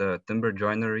make the timber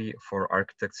joinery for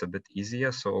architects a bit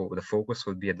easier. So the focus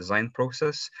would be a design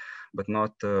process, but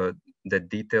not the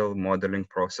detailed modeling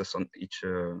process on each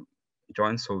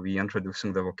joint. So we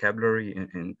introducing the vocabulary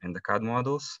in the CAD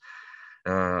models.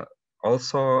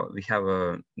 Also, we have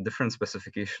a different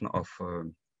specification of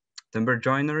timber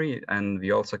joinery, and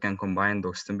we also can combine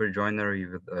those timber joinery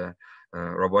with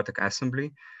robotic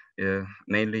assembly,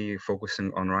 mainly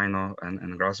focusing on Rhino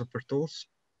and Grasshopper tools.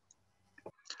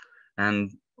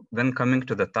 And when coming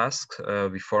to the tasks,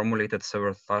 we formulated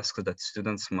several tasks that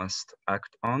students must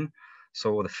act on.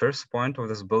 So the first point of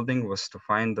this building was to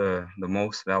find the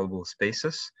most valuable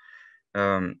spaces.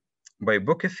 By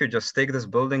book, if you just take this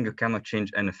building, you cannot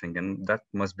change anything, and that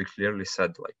must be clearly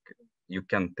said. Like, you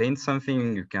can paint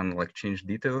something, you can like change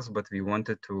details, but we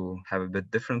wanted to have a bit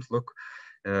different look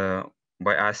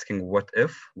by asking what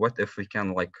if we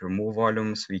can like remove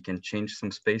volumes, we can change some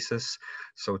spaces.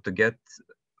 So to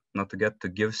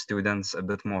give students a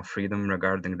bit more freedom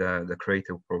regarding the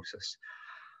creative process.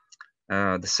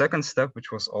 The second step,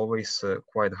 which was always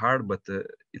quite hard, but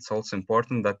it's also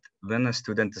important, that when a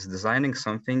student is designing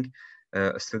something,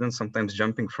 a student sometimes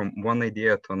jumping from one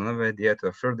idea to another idea to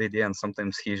a third idea, and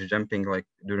sometimes he's jumping like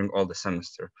during all the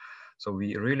semester. So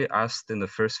we really asked in the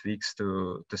first weeks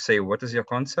to say, what is your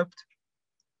concept?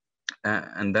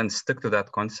 And then stick to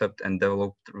that concept and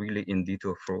develop really in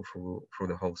detail through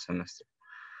the whole semester.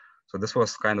 So this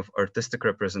was kind of artistic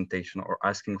representation, or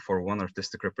asking for one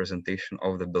artistic representation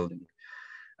of the building.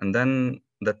 And then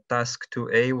the task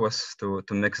 2A was to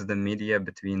mix the media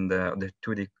between the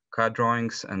 2D CAD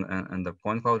drawings and the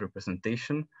point cloud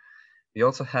representation. We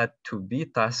also had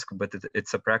 2B task, but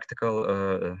it's a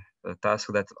practical task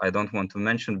that I don't want to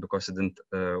mention because it didn't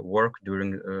work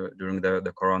during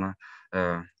the Corona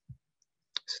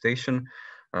situation.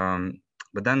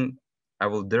 But then I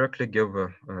will directly give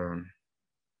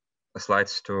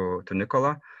slides to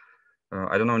Nicola.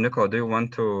 I don't know, Nicola, do you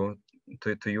want to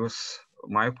use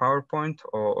my PowerPoint,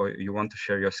 or you want to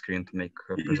share your screen to make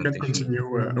a presentation? You can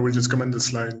continue. I will just comment the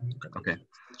slide. Okay.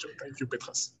 Thank you,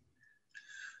 Petras.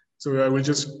 So I will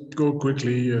just go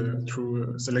quickly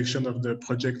through a selection of the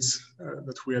projects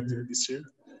that we had this year.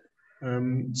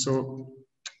 So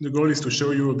the goal is to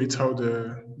show you a bit how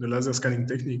the laser scanning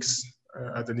techniques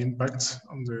had an impact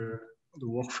on the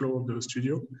workflow of the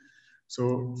studio.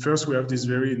 So first, we have this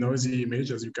very noisy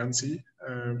image, as you can see.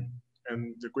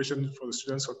 And the question for the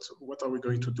students, what are we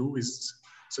going to do with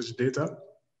such data?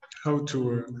 How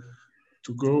to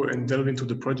go and delve into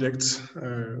the project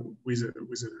with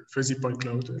a fuzzy point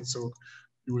cloud. And so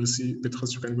you will see,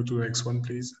 Petras, you can go to the next one,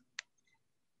 please.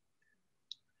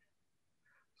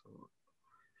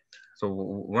 So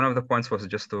one of the points was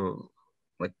just to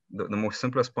like the most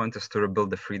simplest point is to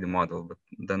rebuild the 3D model, but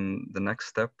then the next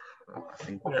step, I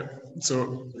think. Yeah.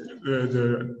 So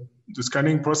the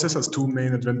scanning process has two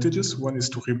main advantages. One is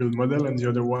to rebuild model, and the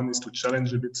other one is to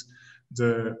challenge a bit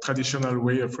the traditional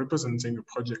way of representing a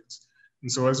project.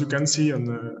 And so, as you can see on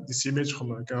this image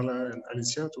from Carla and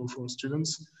Alicia, two of our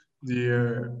students, the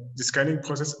scanning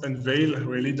process unveiled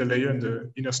really the layer and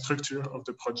the inner structure of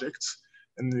the project.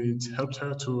 And it helped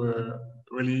her to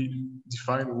really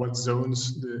define what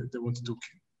zones they wanted to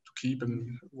keep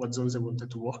and what zones they wanted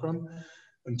to work on,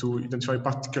 and to identify a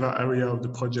particular area of the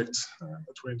project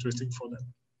that were interesting for them.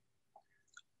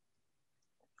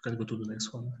 You can go to the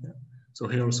next one. Yeah. So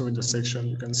here also in the section,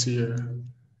 you can see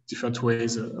different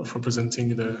ways of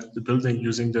representing the building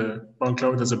using the point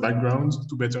cloud as a background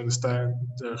to better understand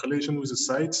the relation with the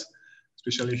site,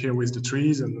 especially here with the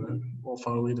trees and more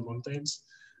far away the mountains.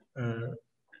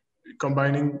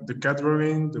 Combining the CAD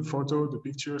drawing, the photo, the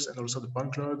pictures, and also the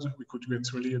point cloud, we could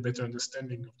get really a better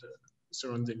understanding of the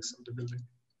surroundings of the building.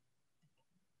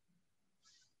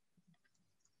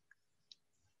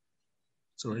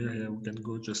 So here we can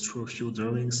go just through a few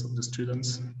drawings of the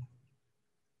students.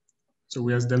 So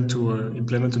we asked them to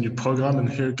implement a new program, and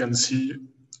here you can see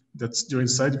that during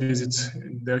site visits,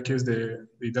 in their case, they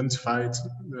identified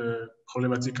the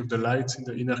problematic of the light in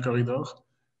the inner corridor.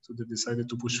 So they decided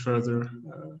to push further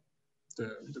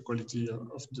the quality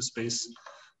of the space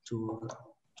to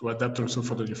adapt also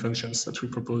for the new functions that we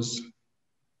propose.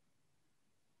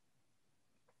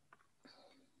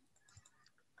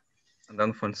 And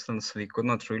then, for instance, we could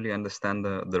not really understand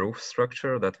the roof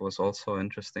structure. That was also an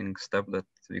interesting step, that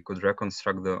we could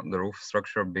reconstruct the roof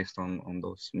structure based on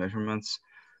those measurements.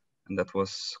 And that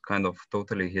was kind of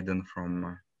totally hidden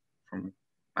from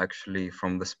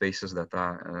the spaces that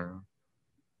are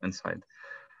inside.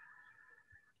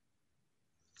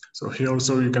 So here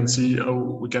also you can see how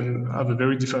we can have a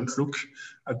very different look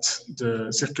at the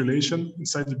circulation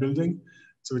inside the building.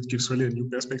 So it gives really a new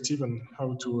perspective on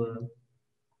how to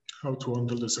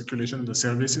handle the circulation and the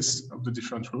services of the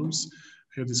different rooms.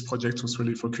 Here this project was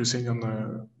really focusing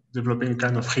on developing a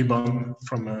kind of ribbon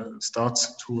from start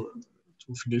to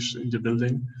finish in the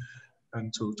building,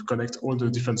 and to connect all the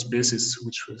different spaces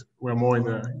which were more in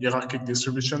a hierarchic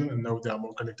distribution, and now they are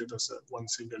more connected as one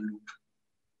single loop.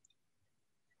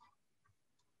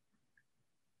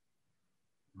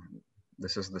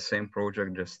 This is the same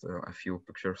project, just a few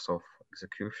pictures of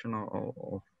execution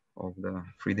of the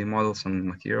 3D models and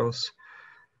materials.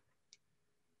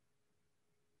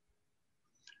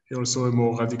 Here also a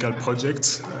more radical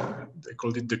project. They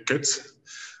called it the Cut,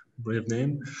 brave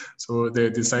name. So they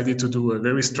decided to do a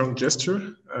very strong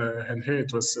gesture. And here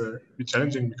it was a bit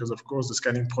challenging because, of course, the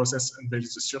scanning process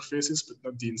unveils the surfaces, but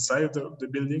not the inside of the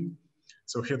building.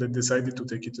 So here they decided to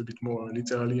take it a bit more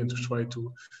literally and to try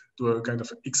to do a kind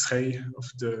of X-ray of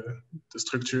the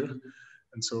structure.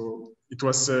 And so it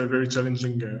was a very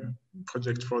challenging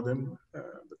project for them.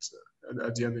 But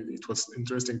at the end, it was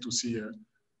interesting to see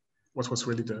what was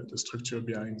really the structure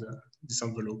behind this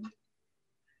envelope.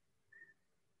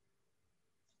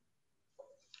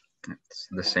 It's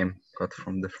the same cut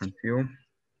from different view.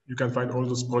 You can find all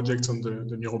those projects on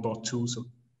the Miro board too. So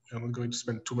I'm not going to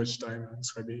spend too much time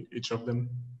describing each of them.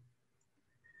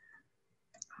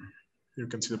 You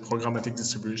can see the programmatic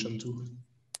distribution too.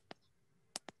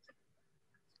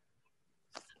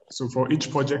 So for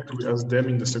each project, we asked them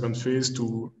in the second phase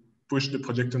to push the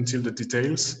project until the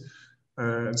details.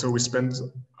 And so we spent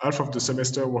half of the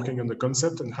semester working on the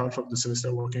concept and half of the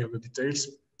semester working on the details.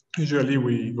 Usually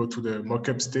we go to the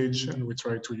mock-up stage and we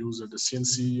try to use the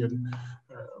CNC, and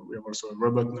we have also a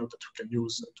robot now that we can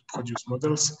use to produce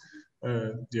models.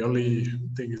 The only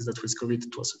thing is that with COVID,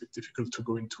 it was a bit difficult to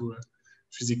go into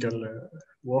physical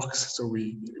works. So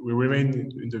we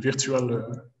remain in the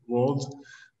virtual world,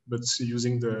 but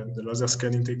using the laser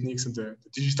scanning techniques and the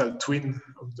digital twin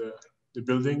of the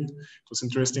building, it was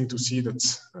interesting to see that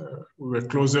we were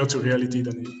closer to reality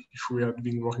than if we had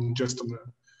been working just on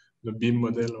the BIM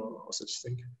model or such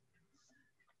thing.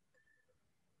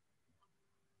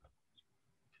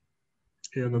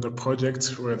 Here another project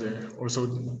where they also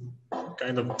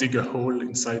kind of dig a hole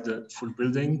inside the full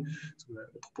building. So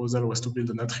the proposal was to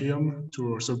build an atrium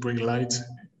to also bring light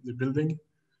in the building.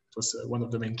 It was one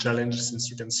of the main challenges, since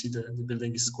you can see the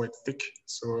building is quite thick.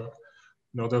 So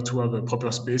in order to have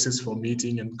proper spaces for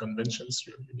meeting and conventions,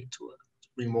 you need to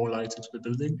bring more light into the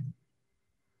building.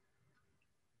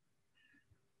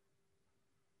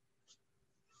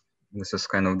 This is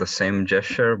kind of the same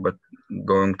gesture, but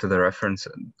going to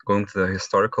the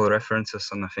historical references.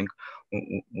 And I think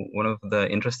one of the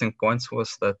interesting points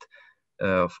was that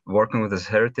working with this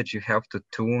heritage, you have to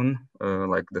tune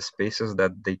like the spaces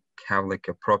that they have like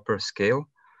a proper scale,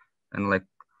 and like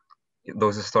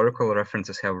those historical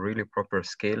references have really proper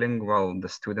scaling, while the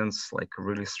students like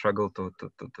really struggle to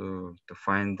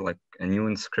find like a new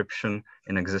inscription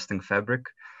in existing fabric.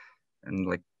 And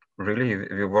like really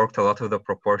we worked a lot with the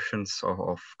proportions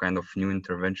of kind of new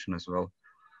intervention as well.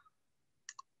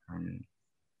 And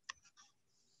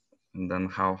then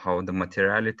how the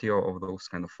materiality of those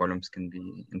kind of volumes can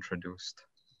be introduced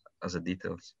as a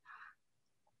details.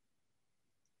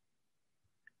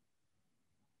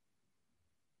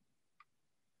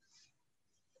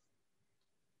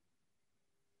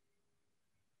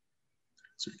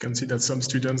 So you can see that some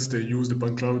students, they use the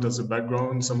point cloud as a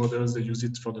background. Some others, they use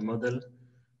it for the model.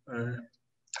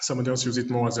 Some others use it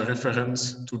more as a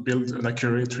reference to build an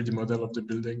accurate 3D model of the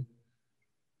building.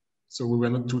 So we were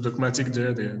not too dogmatic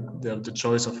there. They have the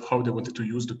choice of how they wanted to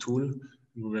use the tool.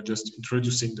 We were just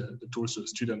introducing the tools to the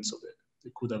students so they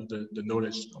could have the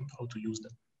knowledge on how to use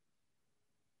them.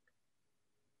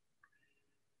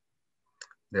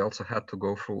 They also had to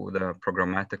go through the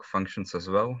programmatic functions as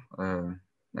well.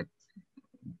 Like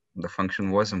the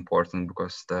function was important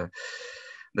because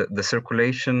the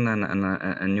circulation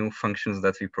and new functions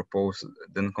that we proposed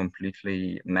didn't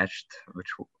completely matched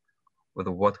with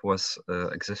what was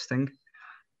existing.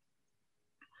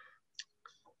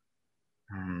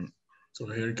 So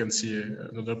here you can see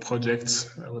another project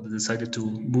where they decided to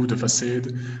move the facade.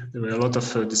 There were a lot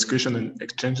of discussion and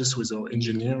exchanges with our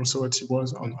engineer also at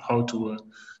IBOIS on how to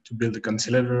build a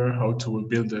cantilever, how to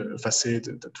build a facade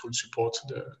that would support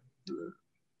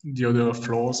the other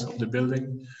floors of the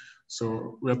building.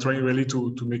 So we are trying really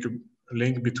to make a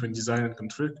link between design and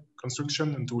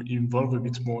construction, and to involve a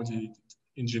bit more the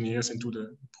engineers into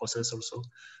the process also,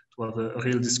 to have a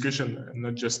real discussion and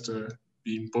not just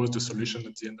be imposed a solution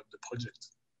at the end of the project.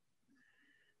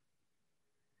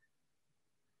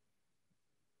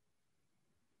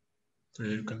 So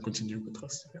you can continue,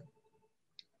 Petras. Yeah.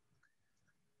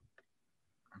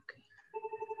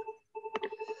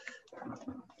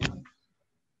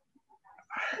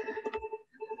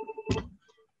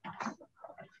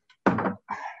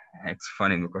 It's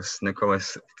funny because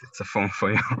Nicholas, it's a phone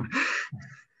for you.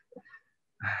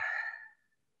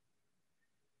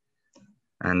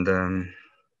 And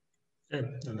yeah,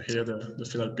 and here the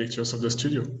final pictures of the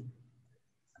studio.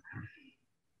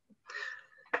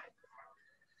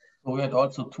 So we had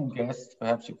also two guests.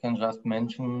 Perhaps you can just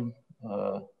mention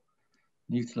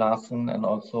Niels Larsen and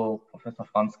also Professor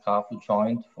Franz Graf, who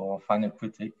joined for final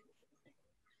critique.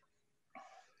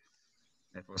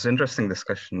 It was interesting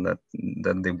discussion that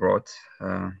they brought,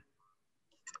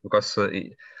 because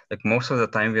like most of the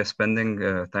time we are spending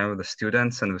time with the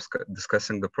students and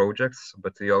discussing the projects,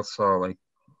 but we also, like,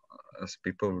 as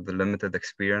people with the limited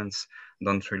experience,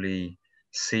 don't really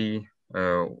see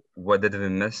what did we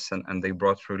miss, and they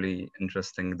brought really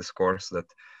interesting discourse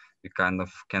that we kind of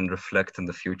can reflect in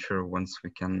the future once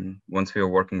we are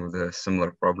working with the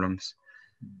similar problems.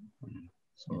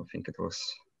 So I think it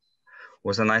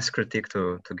was a nice critique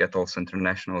to get also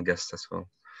international guests as well.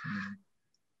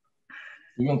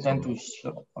 You intend to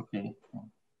show? Okay.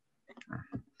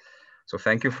 So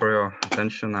thank you for your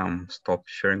attention. I'm stop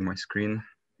sharing my screen.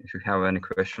 If you have any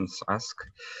questions, ask.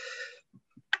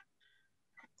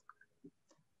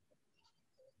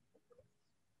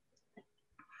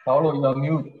 Paulo, you are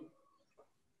mute.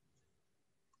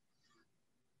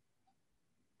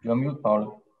 You're mute,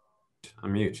 Paulo.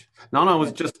 I'm mute. No, I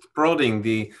was just prodding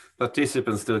the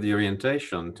participants to the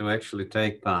orientation to actually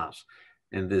take part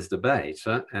in this debate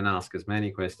and ask as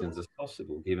many questions as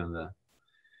possible, given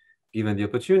the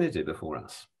opportunity before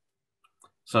us.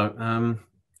 So,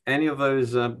 any of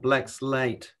those black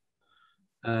slate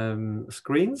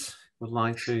screens would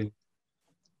like to?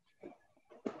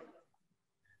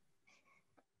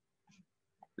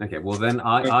 Okay, well then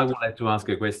I would like to ask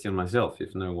a question myself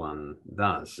if no one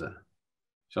does.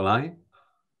 Shall I?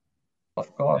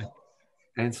 Of course.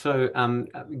 And so,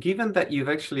 given that you've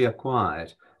actually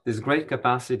acquired this great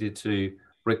capacity to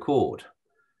record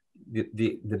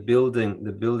the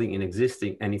building in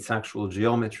existing and its actual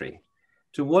geometry,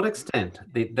 to what extent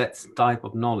did that type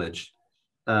of knowledge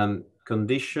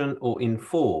condition or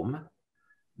inform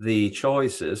the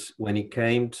choices when it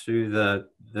came to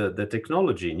the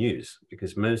technology news?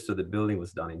 Because most of the building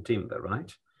was done in timber,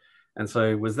 right? And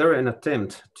so was there an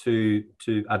attempt to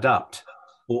adapt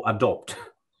or adopt,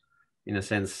 in a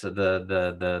sense,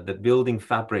 the building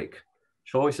fabric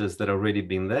choices that already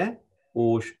been there,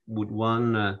 or would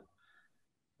one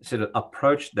sort of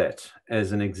approach that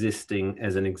as an existing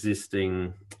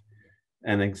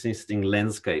an existing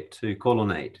landscape to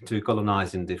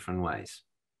colonize in different ways?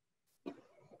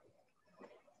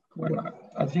 Well,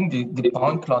 I think the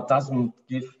point cloud doesn't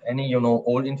give any,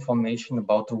 all information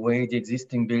about the way the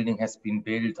existing building has been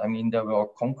built. I mean, there were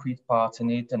concrete parts in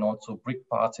it and also brick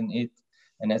parts in it.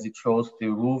 And as it shows, the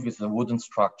roof is a wooden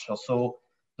structure. So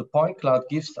the point cloud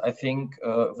gives, I think,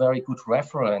 a very good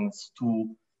reference to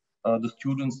the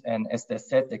students. And as they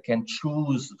said, they can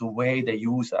choose the way they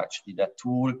use actually that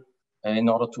tool in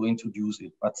order to introduce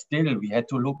it. But still, we had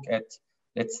to look at,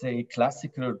 let's say,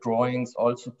 classical drawings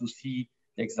also to see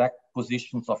the exact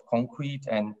positions of concrete.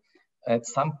 And at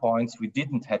some points, we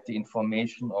didn't have the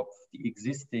information of the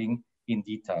existing in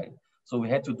detail. So we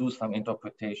had to do some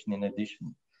interpretation in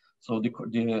addition. So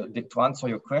to answer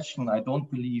your question, I don't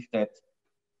believe that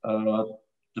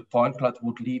the point cloud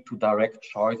would lead to direct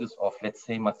choices of, let's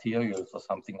say, materials or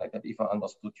something like that, if I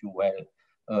understood you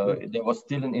well. There was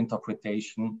still an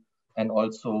interpretation. And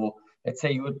also, let's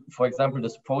say, for example,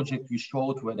 this project we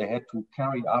showed where they had to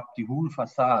carry up the whole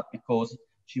facade because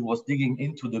she was digging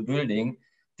into the building.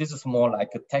 This is more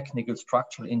like a technical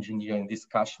structural engineering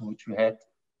discussion, which we had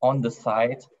on the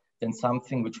site than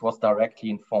something which was directly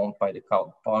informed by the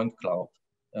point cloud.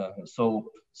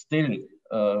 So still,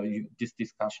 these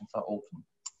discussions are open.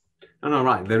 No,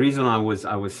 right. The reason I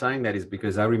was saying that is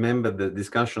because I remember the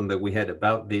discussion that we had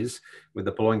about this with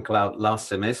the point cloud last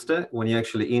semester when you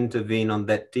actually intervene on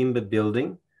that timber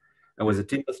building. It was a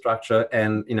timber structure,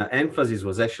 and emphasis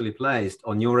was actually placed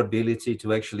on your ability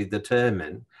to actually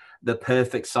determine the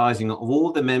perfect sizing of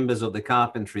all the members of the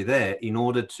carpentry there in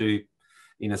order to,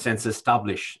 in a sense,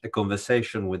 establish a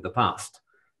conversation with the past.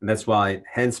 And that's why,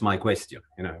 hence my question,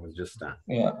 it was just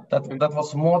Yeah, that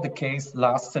was more the case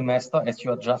last semester, as you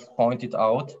had just pointed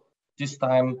out. This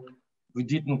time, we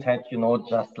didn't have,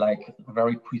 just like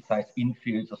very precise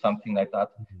infills or something like that.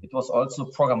 It was also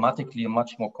programmatically a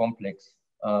much more complex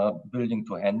building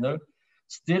to handle.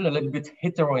 Still a little bit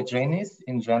heterogeneous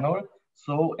in general.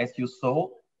 So as you saw,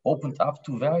 opened up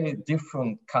to very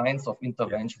different kinds of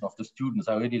intervention of the students.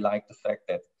 I really like the fact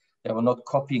that they were not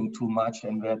copying too much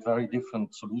and we had very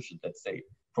different solutions, let's say,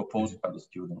 proposed by the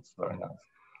students. Very nice.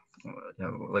 Yeah,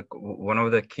 like one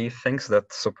of the key things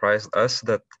that surprised us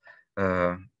that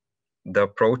the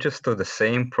approaches to the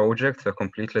same project were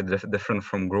completely different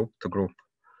from group to group.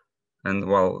 And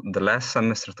while the last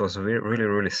semester it was really,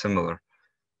 really similar.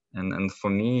 And for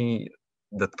me,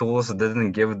 the tools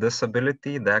didn't give this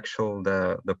ability,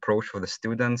 the approach of the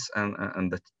students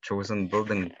and the chosen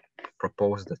building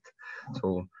proposed it.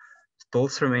 So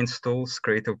tools remains tools,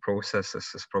 creative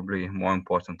processes is probably more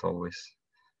important always.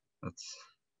 That's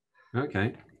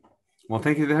okay. Well,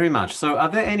 thank you very much. So are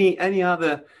there any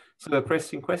other sort of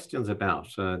pressing questions about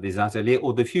this atelier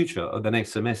or the future of the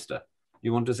next semester?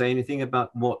 You want to say anything about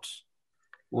what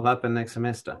will happen next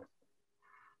semester?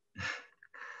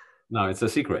 No, it's a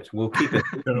secret. We'll keep it,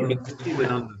 keep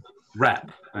it on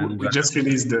wrap. And we just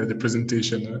finished the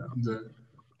presentation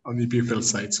on the EPFL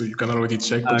site, so you can already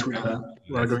check that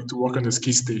we are going to work on the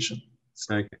ski station.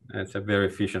 So. Okay, that's a very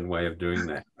efficient way of doing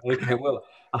that. Okay, well,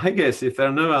 I guess if there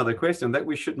are no other questions, that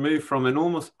we should move from an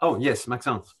almost... Oh, yes,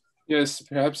 Maxence. Yes,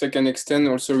 perhaps I can extend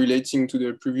also relating to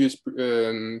the previous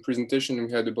presentation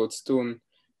we had about stone.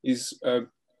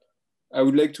 I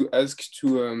would like to ask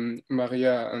to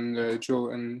Maria and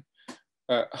Joe, and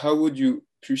how would you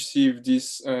perceive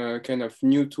this kind of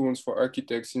new tools for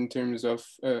architects in terms of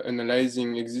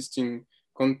analyzing existing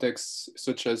contexts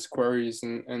such as quarries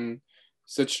and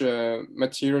such a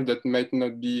material that might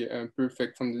not be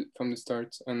perfect from the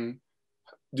start? And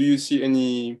do you see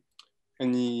any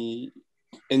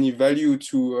value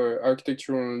to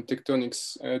architectural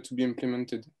tectonics to be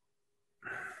implemented?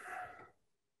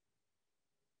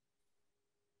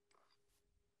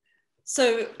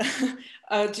 So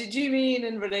did you mean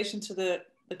in relation to the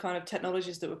kind of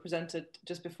technologies that were presented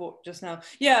just now?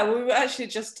 Yeah, we were actually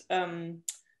just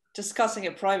discussing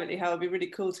it privately, how it'd be really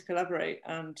cool to collaborate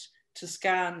and to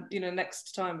scan,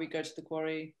 next time we go to the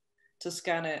quarry, to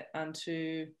scan it and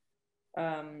to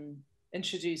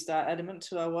introduce that element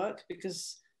to our work,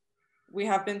 because we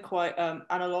have been quite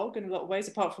analog in a lot of ways,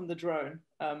 apart from the drone.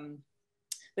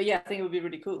 But yeah, I think it would be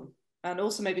really cool. And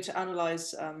also maybe to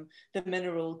analyze the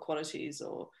mineral qualities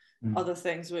or other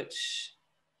things which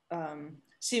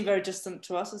seem very distant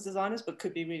to us as designers, but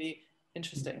could be really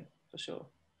interesting for sure.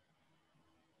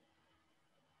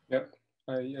 Yeah,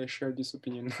 I share this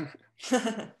opinion.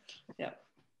 Yeah.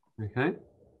 Okay.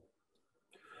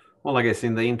 Well, I guess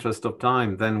in the interest of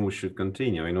time, then we should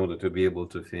continue in order to be able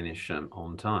to finish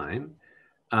on time.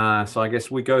 So I guess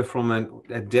we go from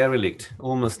a derelict,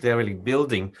 almost derelict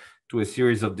building to a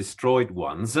series of destroyed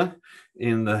ones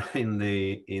in the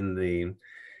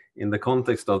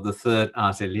context of the third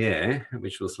atelier,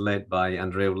 which was led by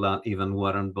Andrea Ulla, Ivan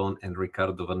Warrenborn, and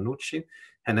Riccardo Vannucci,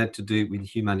 and had to do with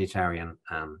humanitarian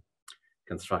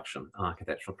construction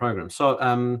architectural programs. So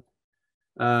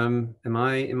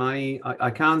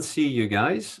I can't see you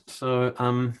guys. So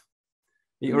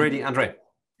you ready, Andrea?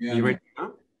 Yeah. You ready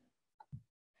now?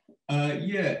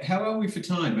 Yeah. How are we for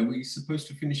time? Are we supposed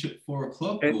to finish at 4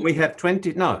 o'clock? We have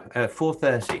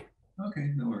 4:30.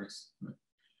 Okay, no worries.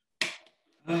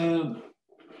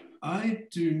 I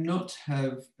do not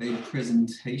have a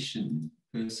presentation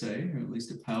per se, or at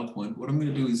least a PowerPoint. What I'm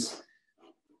going to do is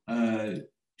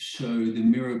show the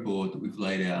mirror board that we've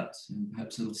laid out, and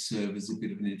perhaps it'll serve as a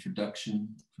bit of an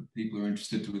introduction for people who are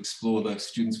interested to explore the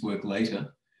students' work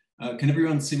later. Can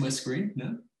everyone see my screen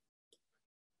now?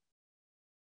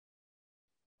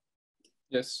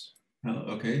 Yes.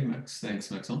 Okay, Max.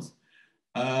 Thanks, Maxence.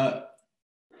 I'm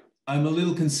a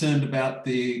little concerned about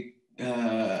the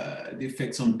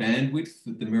effects on bandwidth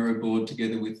that the mirror board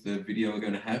together with the video are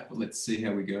going to have, but let's see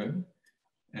how we go.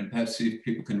 And perhaps if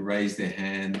people can raise their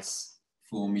hands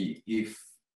for me if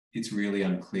it's really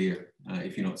unclear,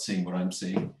 if you're not seeing what I'm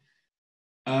seeing.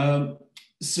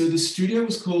 So the studio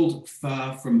was called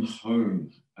Far From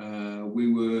Home. We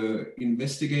were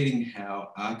investigating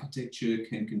how architecture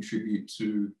can contribute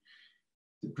to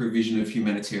the provision of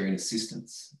humanitarian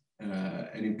assistance.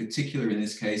 And in particular, in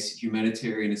this case,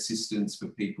 humanitarian assistance for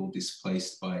people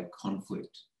displaced by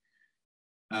conflict.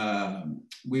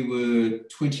 We were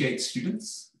 28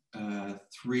 students,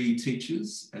 3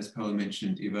 teachers, as Paolo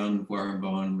mentioned, Ivan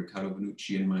Warrenborn, Riccardo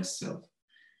Vannucci, and myself.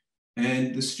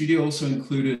 And the studio also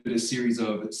included a series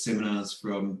of seminars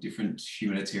from different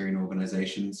humanitarian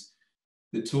organizations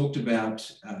that talked about,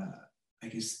 I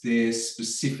guess, their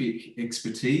specific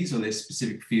expertise or their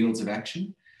specific fields of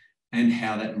action and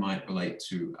how that might relate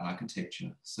to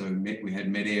architecture. So we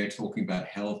had Medair talking about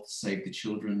health, Save the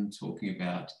Children, talking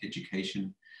about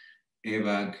education,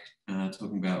 Evag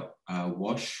talking about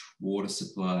WASH, water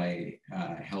supply,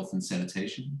 health and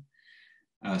sanitation,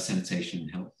 sanitation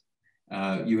and health,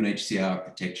 UNHCR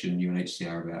protection,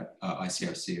 UNHCR about,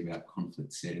 ICRC about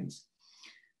conflict settings.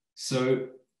 So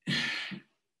I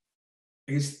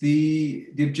guess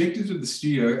the objectives of the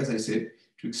studio, as I said,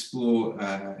 to explore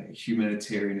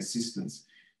humanitarian assistance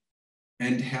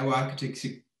and how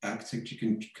architecture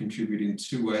can contribute in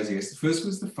 2 ways, I guess. The first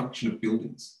was the function of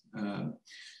buildings.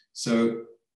 So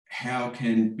how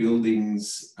can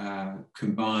buildings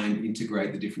combine,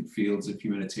 integrate the different fields of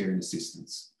humanitarian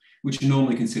assistance, which are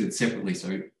normally considered separately,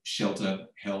 so shelter,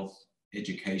 health,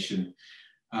 education.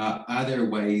 Are there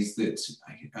ways that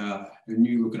a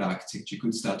new look at architecture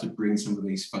could start to bring some of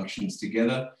these functions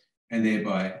together and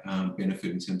thereby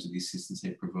benefit in terms of the assistance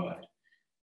they provide?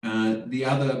 The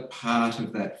other part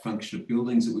of that function of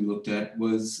buildings that we looked at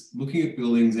was looking at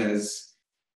buildings as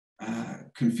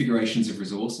configurations of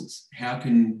resources. How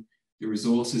can the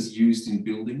resources used in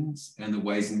buildings and the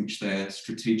ways in which they are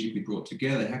strategically brought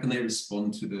together, how can they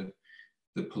respond to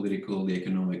the political, the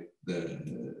economic, the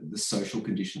social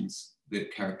conditions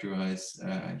that characterize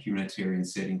humanitarian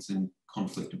settings and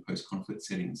conflict and post-conflict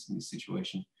settings in this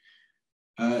situation?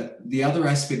 The other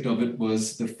aspect of it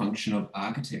was the function of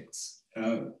architects.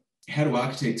 How do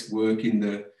architects work in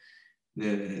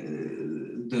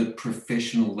the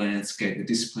professional landscape, the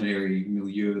disciplinary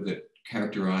milieu that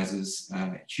characterizes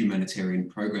humanitarian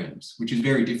programs, which is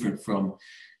very different from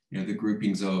the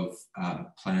groupings of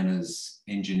planners,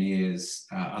 engineers,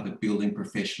 other building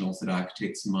professionals that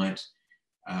architects might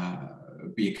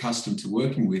be accustomed to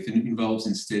working with, and it involves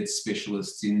instead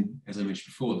specialists in, as I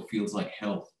mentioned before, the fields like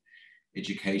health,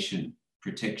 education,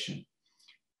 protection.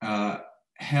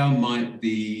 How might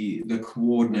the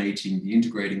coordinating, the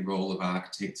integrating role of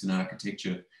architects and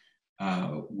architecture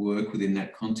work within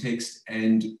that context,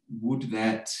 and would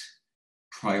that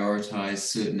prioritize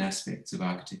certain aspects of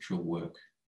architectural work?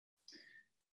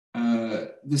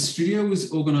 The studio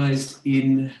was organized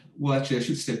in, well, actually I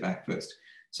should step back first.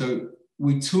 So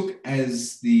we took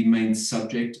as the main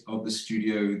subject of the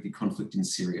studio the conflict in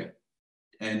Syria.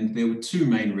 And there were 2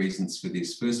 main reasons for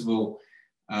this. First of all,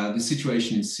 the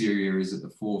situation in Syria is at the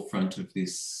forefront of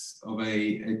this, of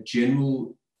a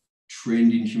general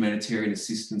trend in humanitarian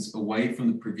assistance away from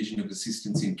the provision of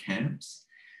assistance in camps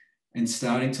and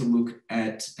starting to look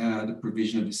at the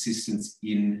provision of assistance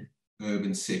in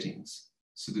urban settings.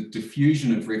 So the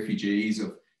diffusion of refugees,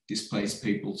 of displaced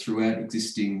people throughout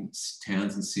existing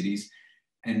towns and cities,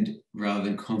 and rather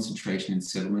than concentration in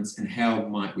settlements, and how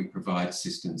might we provide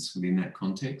assistance within that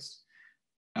context?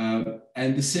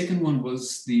 And the second one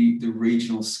was the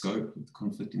regional scope of the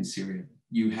conflict in Syria.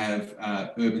 you have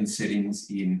urban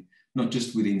settings in, not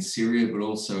just within Syria, but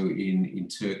also in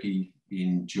Turkey,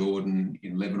 in Jordan,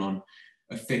 in Lebanon,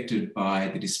 affected by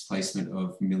the displacement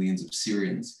of millions of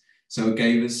Syrians. So it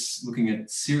gave us, looking at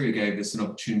Syria gave us an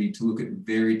opportunity to look at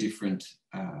very different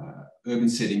urban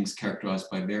settings characterized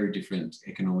by very different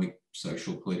economic,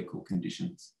 social, political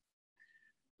conditions.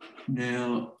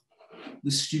 Now,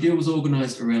 the studio was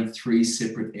organized around 3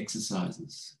 separate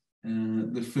exercises.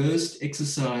 The first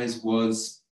exercise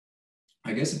was,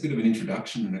 I guess, a bit of an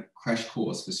introduction and a crash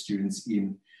course for students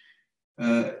in,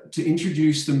 to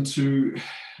introduce them to,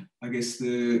 I guess,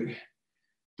 the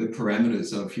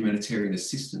parameters of humanitarian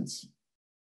assistance,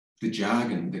 the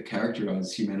jargon that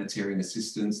characterizes humanitarian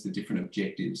assistance, the different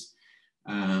objectives,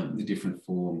 the different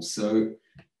forms. So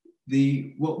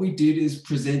what we did is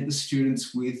present the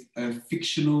students with a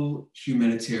fictional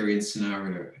humanitarian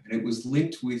scenario, and it was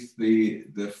linked with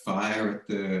the fire at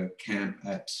the camp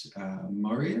at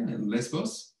Moria and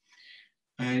Lesbos.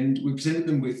 And we presented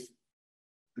them with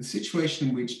the situation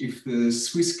in which, if the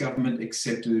Swiss government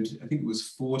accepted, I think it was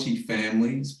 40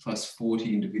 families plus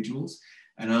 40 individuals,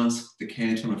 and asked the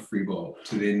canton of Fribourg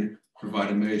to then provide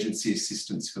emergency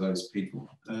assistance for those people.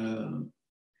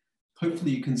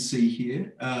 Hopefully you can see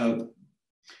here,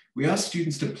 we asked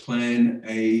students to plan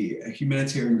a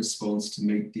humanitarian response to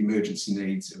meet the emergency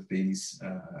needs of these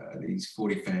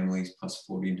 40 families plus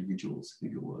 40 individuals. I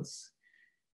think it was,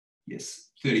 yes,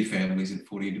 30 families and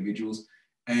 40 individuals.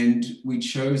 And we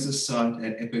chose a site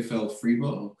at EPFL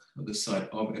Fribourg, or the site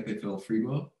of EPFL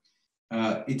Fribourg.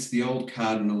 It's the old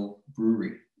Cardinal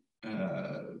Brewery,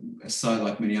 a site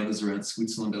like many others around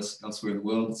Switzerland, elsewhere in the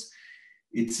world.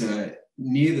 It's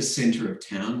near the centre of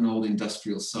town, an old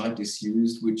industrial site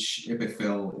disused, which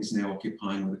EPFL is now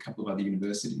occupying with a couple of other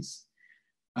universities.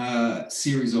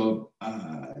 Series of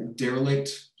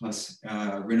derelict plus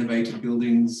renovated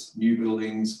buildings, new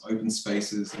buildings, open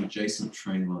spaces, and adjacent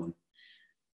train line.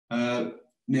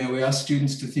 Now we ask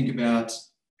students to think about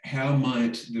how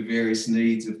might the various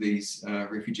needs of these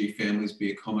refugee families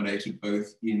be accommodated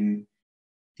both in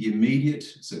the immediate,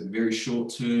 so the very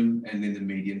short term, and then the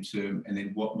medium term, and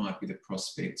then what might be the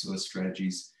prospects or the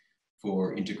strategies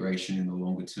for integration in the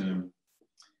longer term.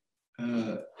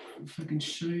 If I can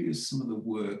show you some of the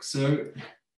work. So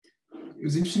it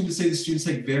was interesting to see the students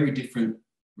take very different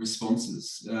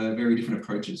responses, very different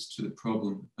approaches to the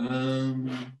problem.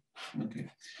 Okay,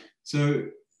 so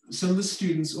some of the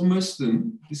students, or most of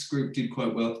them, this group did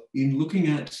quite well in looking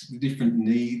at the different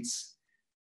needs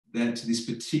that this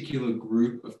particular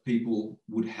group of people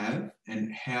would have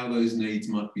and how those needs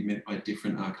might be met by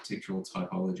different architectural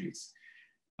typologies.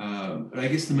 But I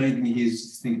guess the main thing here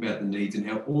is to think about the needs and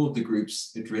how all of the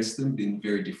groups address them in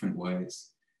very different ways.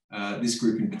 This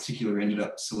group in particular ended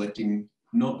up selecting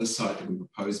not the site that we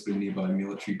proposed, but a nearby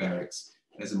military barracks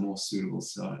as a more suitable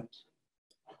site.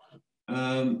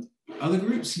 Other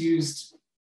groups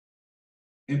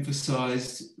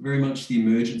emphasized very much the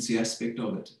emergency aspect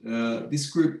of it. This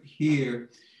group here,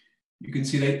 you can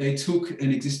see they took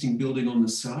an existing building on the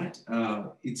site.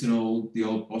 It's the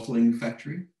old bottling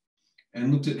factory,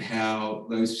 and looked at how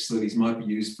those facilities might be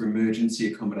used for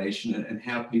emergency accommodation and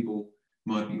how people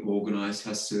might be organized,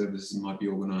 how services might be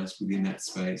organized within that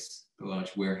space, the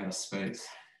large warehouse space.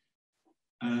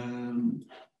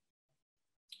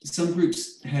 Some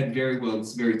groups had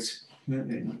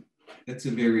that's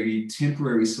a very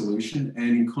temporary solution. And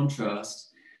in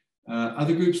contrast,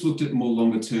 other groups looked at more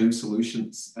longer term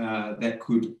solutions that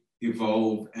could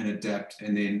evolve and adapt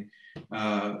and then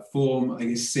form, I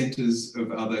guess, centers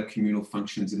of other communal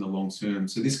functions in the long term.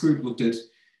 So this group looked at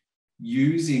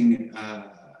using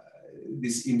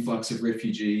this influx of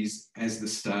refugees as the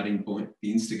starting point,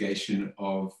 the instigation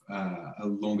of a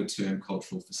longer term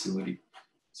cultural facility.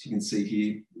 So you can see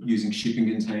here using shipping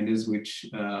containers, which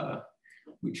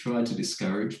we tried to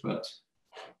discourage, but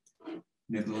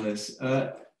nevertheless.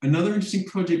 Another interesting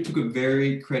project took a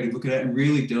very creative look at it and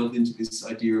really delved into this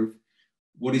idea of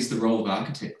what is the role of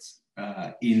architects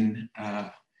in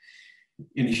a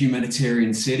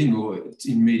humanitarian setting or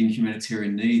in meeting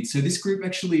humanitarian needs. So this group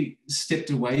actually stepped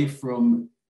away from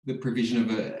the provision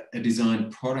of a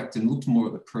designed product and looked more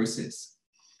at the process.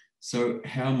 So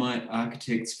how might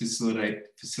architects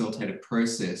facilitate a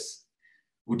process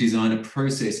or design a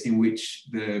process in which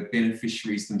the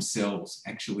beneficiaries themselves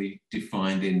actually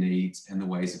define their needs and the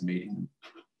ways of meeting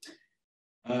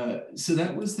them? So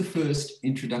that was the first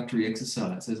introductory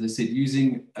exercise, as I said,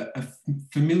 using a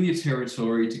familiar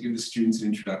territory to give the students an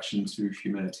introduction to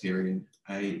humanitarian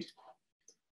aid.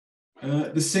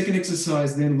 The second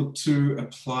exercise then looked to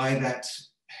apply that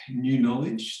new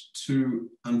knowledge to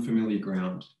unfamiliar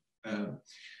ground.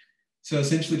 So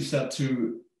essentially to start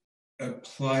to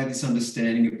apply this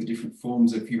understanding of the different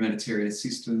forms of humanitarian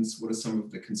assistance, what are some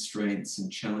of the constraints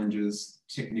and challenges,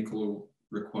 technical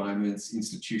requirements,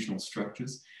 institutional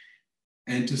structures,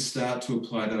 and to start to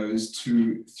apply those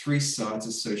to 3 sites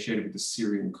associated with the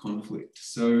Syrian conflict.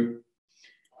 So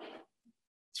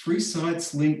 3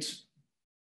 sites linked,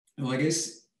 well, I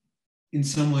guess, in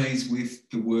some ways with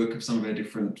the work of some of our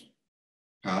different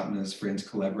partners, friends,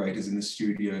 collaborators in the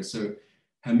studio. So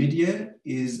Hamidiye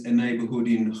is a neighborhood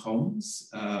in Homs.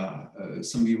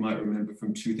 Some of you might remember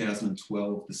from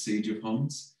 2012, the siege of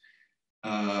Homs.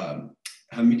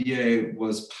 Hamidiye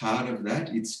was part of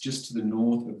that. It's just to the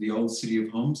north of the old city of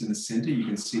Homs in the center. You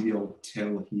can see the old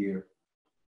tell here,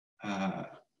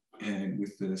 and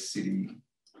with the city,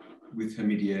 with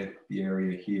Hamidiye, the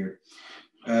area here.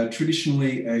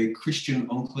 Traditionally a Christian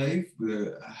enclave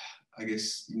with, I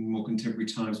guess in more contemporary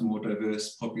times, more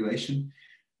diverse population,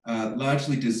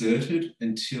 largely deserted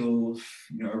until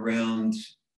around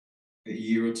a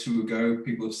year or 2 ago,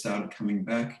 people have started coming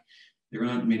back. There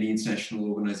aren't many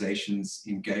international organizations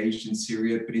engaged in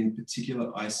Syria, but in particular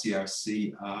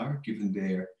ICRC are, given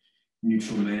their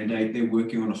neutral mandate. They're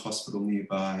working on a hospital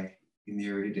nearby in the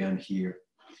area down here.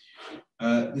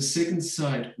 The second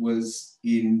site was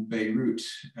in Beirut,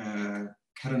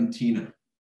 Karantina,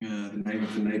 the name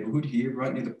of the neighborhood here,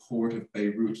 right near the port of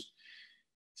Beirut.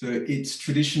 So it's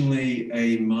traditionally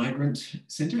a migrant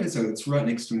center, so it's right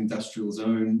next to an industrial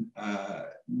zone,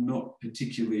 not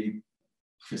particularly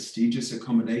prestigious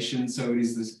accommodation. So it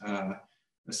is this, a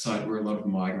site where a lot of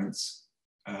migrants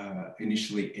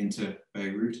initially enter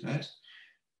Beirut at.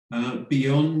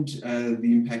 Beyond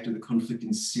the impact of the conflict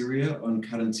in Syria on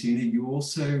Karantina,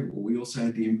 we also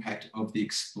had the impact of the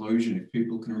explosion. If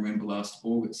people can remember last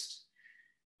August,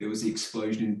 there was the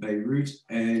explosion in Beirut,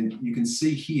 and you can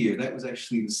see here, that was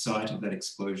actually the site of that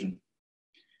explosion.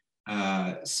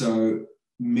 So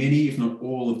many, if not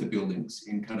all of the buildings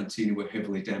in Karantina were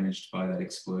heavily damaged by that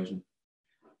explosion.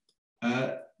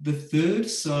 The third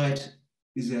site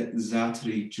is at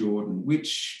Zatari, Jordan,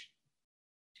 which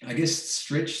I guess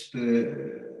stretched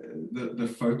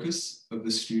the focus of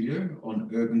the studio on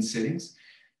urban settings.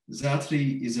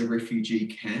 Zatari is a refugee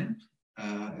camp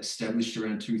established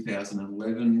around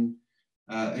 2011.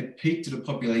 It peaked at a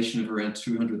population of around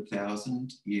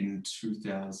 200,000 in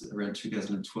around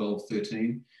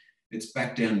 2012-13. It's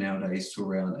back down nowadays to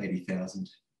around 80,000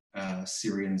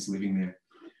 Syrians living there.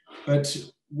 But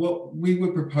what we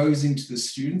were proposing to the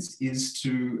students is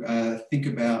to think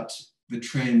about the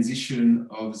transition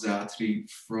of Zatari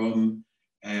from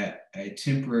a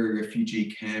temporary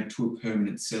refugee camp to a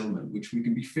permanent settlement, which we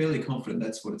can be fairly confident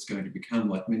that's what it's going to become.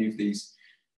 Like many of these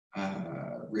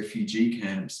refugee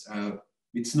camps,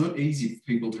 it's not easy for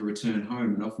people to return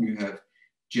home, and often you have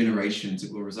generations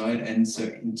that will reside, and so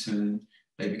in turn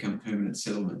they become permanent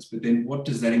settlements. But then what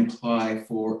does that imply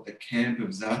for the camp of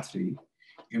Zatari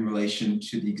in relation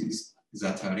to the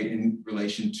Zatari, in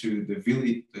relation to the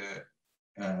village,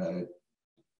 the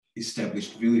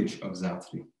established village of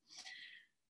Zatari?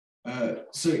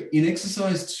 So in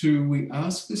exercise 2, we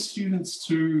asked the students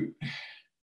to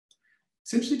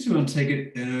essentially to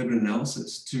undertake an urban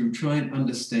analysis to try and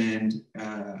understand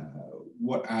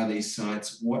what are these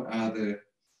sites, what are the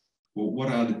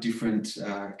different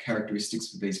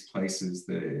characteristics of these places,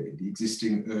 the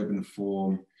existing urban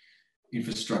form,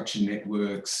 infrastructure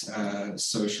networks,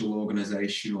 social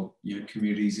organisation or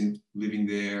communities living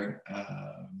there,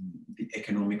 the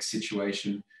economic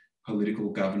situation, political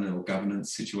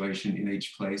governance situation in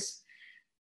each place.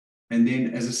 And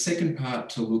then as a second part,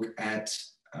 to look at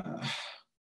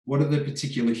what are the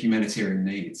particular humanitarian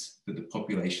needs that the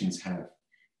populations have?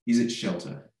 Is it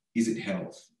shelter? Is it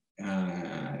health?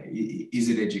 Is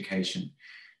it education?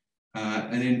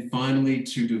 And then finally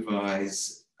to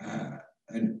devise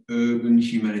an urban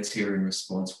humanitarian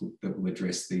response that will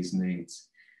address these needs.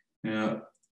 Now,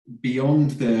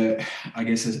 beyond I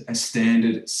guess, a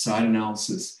standard site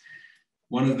analysis,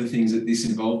 one of the things that this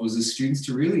involved was the students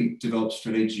to really develop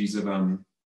strategies of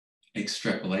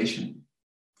extrapolation.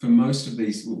 For most of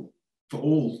these, well, for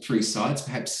all 3 sites,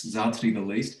 perhaps Zatari the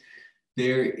least,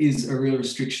 there is a real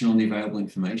restriction on the available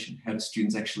information. How do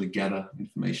students actually gather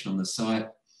information on the site,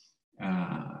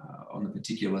 on the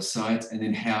particular site, and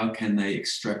then how can they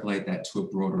extrapolate that to a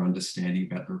broader understanding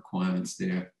about the requirements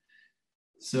there?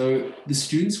 So the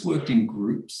students worked in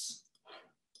groups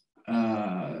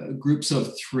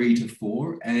of 3 to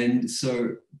 4. And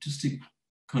so just to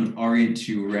kind of orient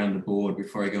you around the board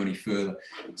before I go any further.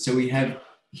 So we have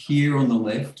here on the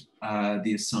left,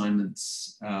 the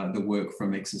assignments, the work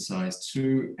from exercise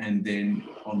 2, and then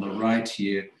on the right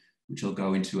here, which I'll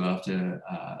go into after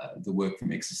the work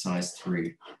from exercise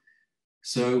 3.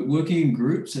 So working in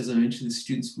groups, as I mentioned, the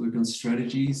students work on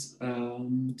strategies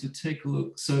to take a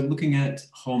look. So looking at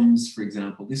HOMS, for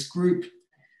example, this group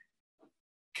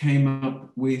came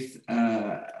up with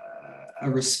a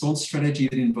response strategy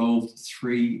that involved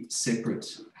 3 separate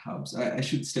hubs. I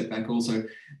should step back also.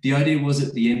 The idea was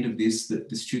at the end of this that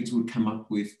the students would come up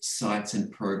with sites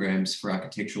and programs for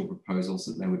architectural proposals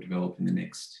that they would develop in the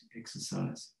next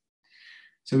exercise.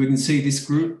 So we can see this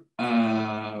group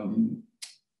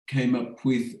came up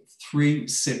with 3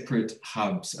 separate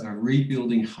hubs, a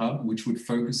rebuilding hub, which would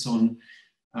focus on,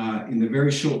 in the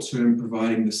very short term,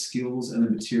 providing the skills and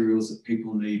the materials that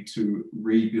people need to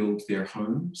rebuild their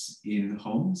homes in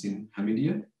Homs, in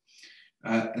Hamidia.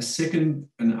 A second,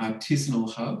 an artisanal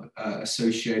hub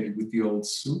associated with the old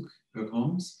souk of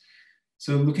Homs.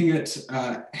 So looking at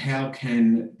how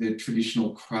can the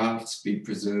traditional crafts be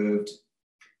preserved,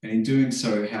 and in doing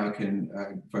so, how can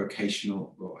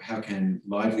how can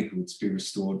livelihoods be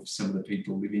restored for some of the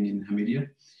people living in Hamidia?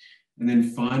 And then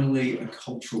finally, a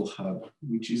cultural hub,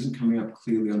 which isn't coming up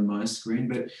clearly on my screen,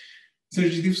 but so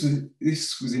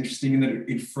this was interesting in that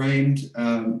it framed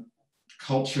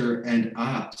culture and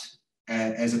art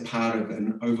as a part of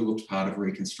an overlooked part of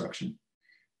reconstruction,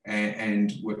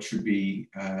 and what should be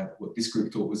what this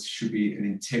group thought should be an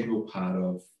integral part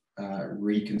of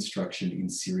reconstruction in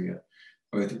Syria,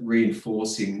 both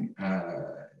reinforcing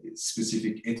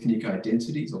specific ethnic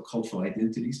identities or cultural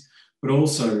identities, but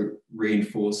also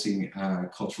reinforcing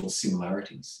cultural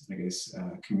similarities, I guess,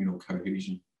 communal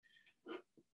cohesion.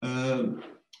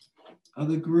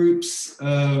 Other groups,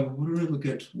 what did I look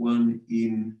at one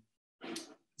in?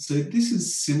 So this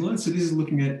is similar. So this is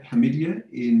looking at Hamidia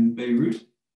in Beirut.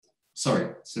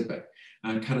 Sorry, step back.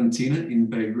 Karantina in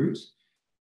Beirut.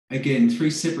 Again, 3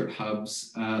 separate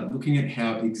hubs looking at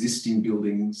how existing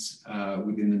buildings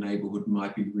within the neighbourhood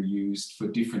might be reused for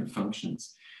different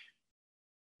functions.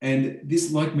 And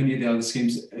this, like many of the other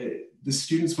schemes, the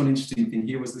students, one interesting thing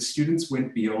here was the students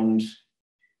went beyond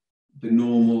the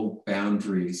normal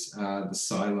boundaries, the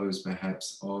silos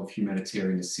perhaps of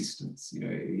humanitarian assistance. You know,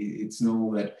 it's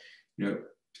normal that, you know,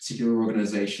 particular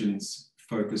organisations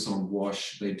focus on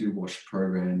WASH, they do WASH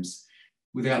programs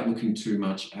without looking too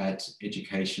much at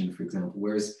education, for example,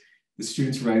 whereas the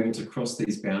students were able to cross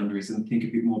these boundaries and think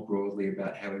a bit more broadly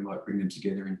about how we might bring them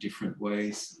together in different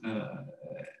ways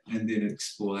and then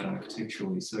explore that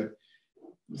architecturally. So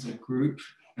there's a group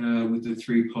with the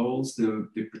 3 poles, the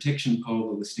protection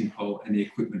pole, the listing pole, and the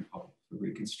equipment pole for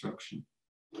reconstruction.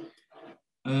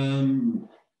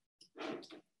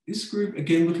 This group,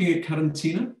 again, looking at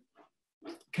Karantina,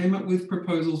 came up with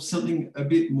proposals, something a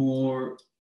bit more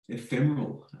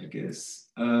ephemeral, I guess.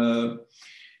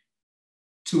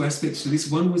 2 aspects to this.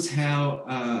 One was how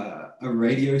a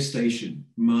radio station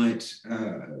might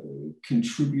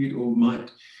contribute or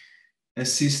might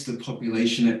assist the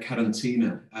population at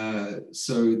Karantina.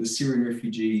 So the Syrian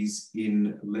refugees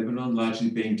in Lebanon largely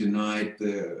being denied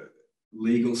the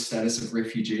legal status of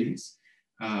refugees,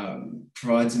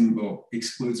 provides them or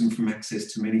excludes them from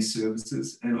access to many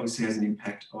services, and obviously has an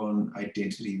impact on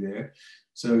identity there.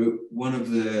 So one of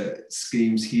the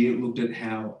schemes here looked at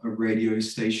how a radio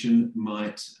station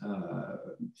might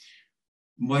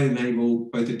enable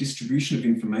both the distribution of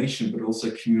information, but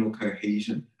also communal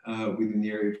cohesion within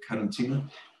the area of Karantina,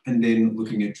 and then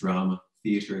looking at drama,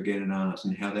 theatre again, and art,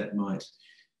 and how that might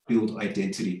build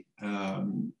identity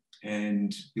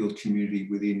and build community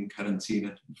within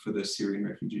Karantina for the Syrian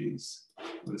refugees,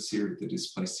 or the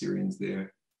displaced Syrians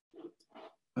there.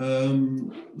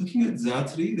 Looking at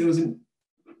Zatri, there was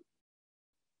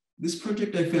this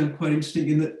project I found quite interesting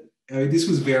in that this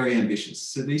was very ambitious.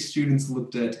 So these students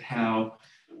looked at how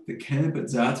the camp at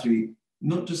Zatri,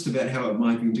 not just about how it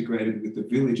might be integrated with the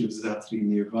village of Zatri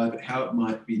nearby, but how it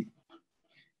might be,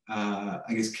 I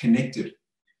guess, connected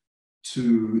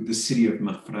to the city of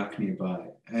Mafraq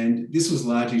nearby. And this was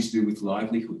largely to do with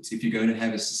livelihoods. If you're going to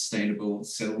have a sustainable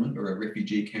settlement or a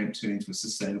refugee camp turn into a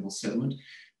sustainable settlement,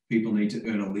 people need to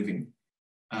earn a living.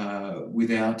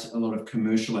 Without a lot of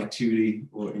commercial activity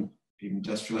or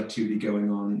industrial activity going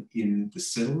on in the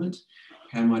settlement,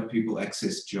 how might people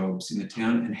access jobs in the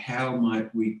town, and how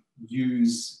might we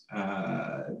use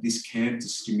this camp to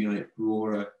stimulate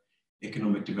broader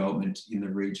economic development in the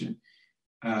region?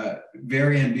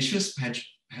 Very ambitious,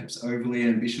 perhaps overly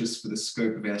ambitious for the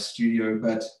scope of our studio,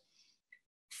 but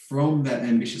from that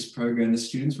ambitious program, the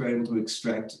students were able to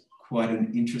extract quite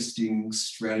an interesting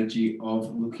strategy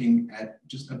of looking at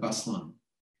just a bus line.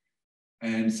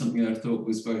 and something I thought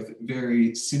was both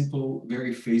very simple,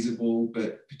 very feasible,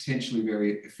 but potentially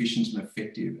very efficient and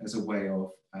effective as a way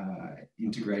of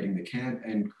integrating the camp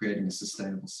and creating a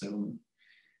sustainable settlement.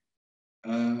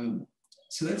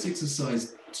 So that's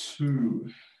exercise 2.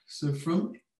 So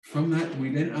from that, we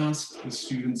then asked the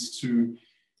students to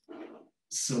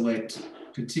select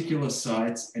particular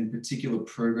sites and particular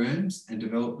programs and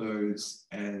develop those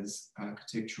as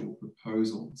architectural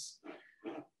proposals.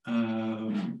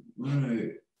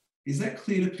 Is that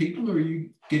clear to people, or are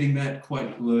you getting that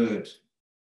quite blurred?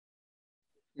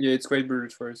 Yeah, it's quite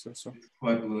blurred for us also. It's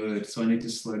quite blurred, so I need to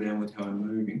slow down with how I'm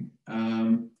moving.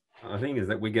 I think is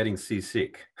that we're getting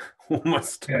seasick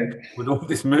almost with all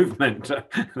this movement.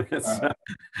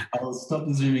 I'll stop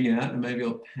zooming out and maybe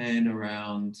I'll pan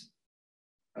around.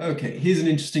 Okay, here's an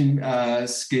interesting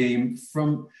scheme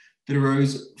that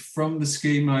arose from the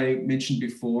scheme I mentioned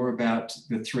before about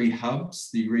the 3 hubs,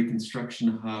 the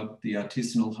reconstruction hub, the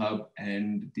artisanal hub,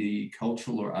 and the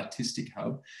cultural or artistic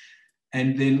hub.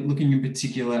 And then looking in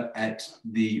particular at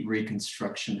the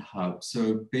reconstruction hub.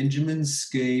 So Benjamin's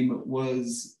scheme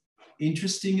was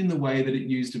interesting in the way that it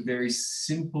used a very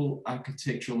simple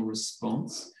architectural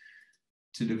response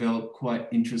to develop quite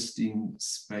interesting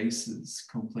spaces,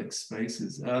 complex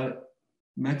spaces.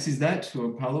 Max, is that,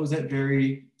 or Paolo, is that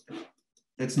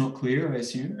that's not clear, I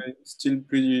assume? It's still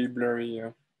pretty blurry,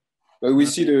 yeah. But we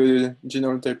see the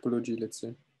general typology, let's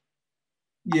say.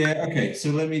 Yeah, okay,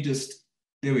 so let me just,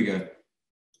 there we go.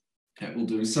 That will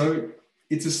do. So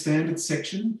it's a standard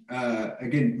section,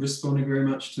 again, responding very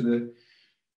much to the,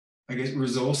 I guess,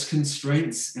 resource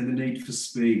constraints and the need for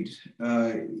speed.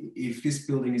 If this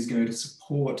building is going to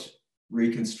support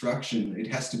reconstruction, it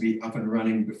has to be up and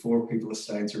running before people are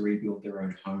starting to rebuild their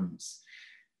own homes.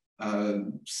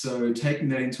 So taking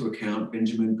that into account,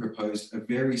 Benjamin proposed a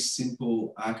very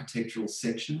simple architectural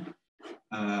section,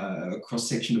 a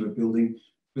cross-section of a building,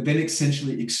 but then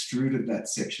essentially extruded that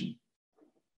section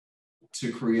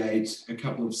to create a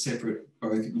couple of separate,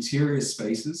 both interior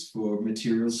spaces for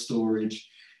material storage,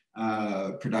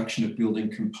 production of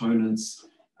building components,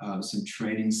 some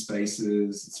training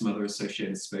spaces, some other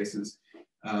associated spaces,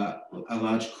 a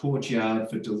large courtyard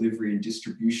for delivery and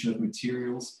distribution of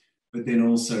materials, but then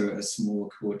also a smaller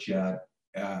courtyard,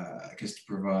 I guess, to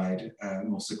provide a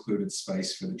more secluded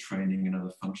space for the training and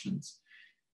other functions.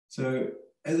 So,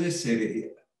 as I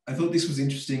said, I thought this was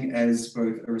interesting as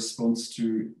both a response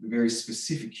to the very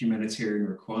specific humanitarian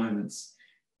requirements,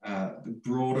 the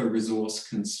broader resource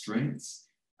constraints,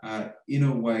 in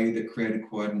a way that created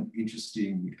quite an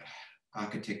interesting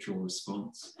architectural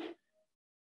response.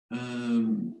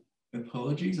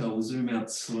 Apologies, I'll zoom out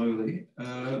slowly.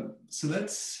 So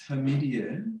that's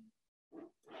Hamidiye.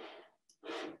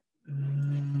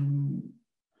 And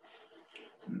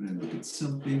then look at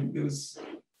something, there was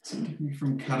something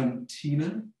from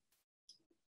Karantina.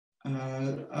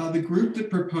 The group that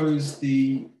proposed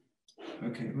the,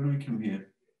 okay, where do we come here?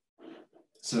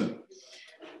 So,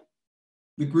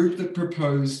 the group that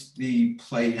proposed the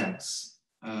playhouse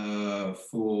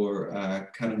for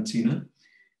Karantina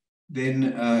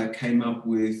then came up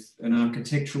with an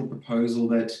architectural proposal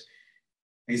that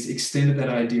has extended that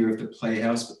idea of the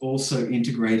playhouse, but also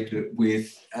integrated it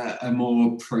with a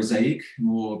more prosaic,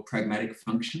 more pragmatic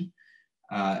function,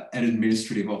 an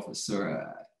administrative office,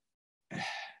 or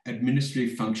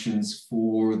administrative functions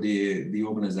for the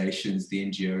organizations, the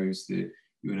NGOs, the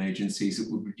UN agencies that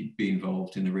would be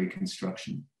involved in the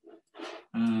reconstruction.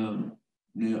 Now,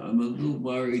 I'm a little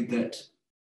worried that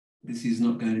this is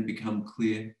not going to become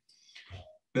clear,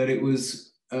 but it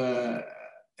was an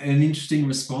interesting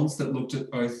response that looked at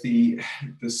both the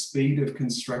speed of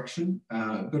construction,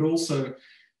 but also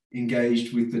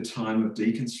engaged with the time of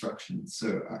deconstruction.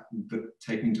 So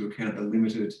taking into account the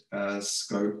limited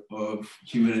scope of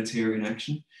humanitarian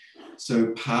action.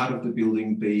 So part of the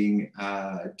building being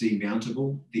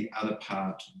demountable, the other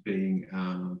part being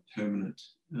permanent.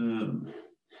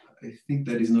 I think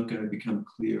that is not going to become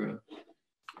clearer.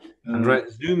 Andrea,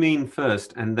 zoom in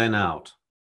first and then out.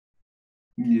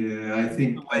 Yeah, I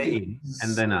think in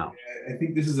and then out. I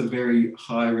think this is a very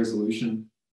high resolution.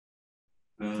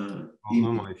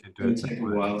 Normally, if you do it, take a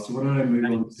while. So why don't I move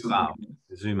on? Zoom out.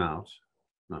 Zoom out.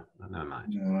 No, never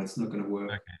mind. No, it's not going to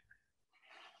work.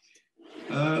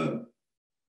 Okay.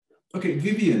 Okay,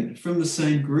 Vivian from the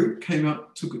same group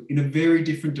took it in a very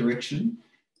different direction.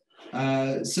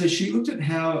 So she looked at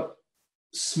how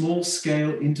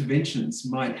small-scale interventions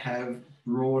might have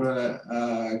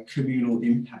broader communal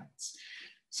impacts.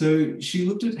 So she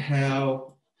looked at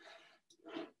how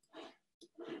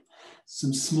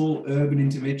some small urban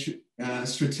intervention,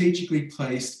 strategically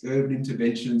placed urban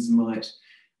interventions might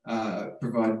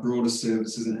provide broader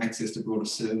services and access to broader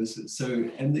services. So,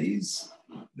 and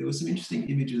there were some interesting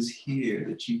images here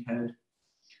that she had.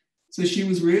 So she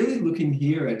was really looking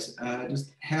here at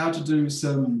just how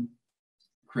to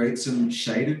create some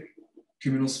shaded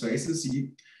communal spaces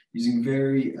using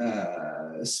very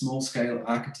small scale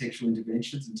architectural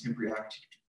interventions and temporary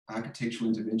architectural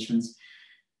interventions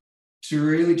to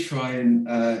really try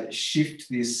and shift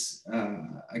this,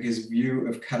 I guess, view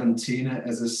of Carantina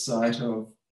as a site of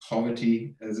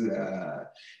poverty, as a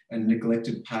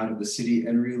neglected part of the city,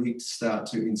 and really start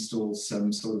to install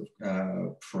some sort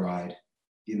of pride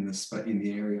in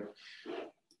the area.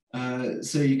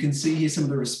 So you can see here some of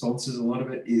the responses. A lot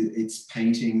of it it's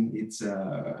painting,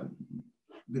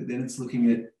 but then it's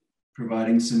looking at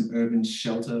providing some urban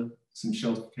shelter, some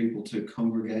shelter for people to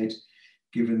congregate,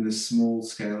 given the small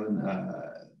scale and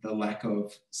the lack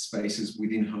of spaces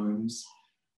within homes.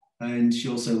 And she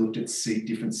also looked at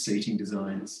different seating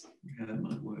designs, how that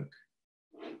might work.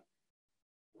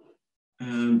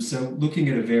 So looking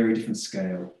at a very different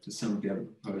scale to some of the other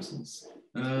proposals.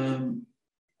 I'm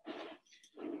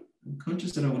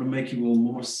conscious that I want to make you all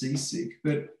more seasick,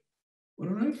 but why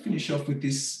don't I finish off with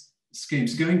this scheme?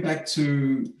 So going back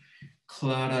to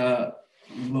Clara,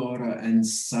 Laura and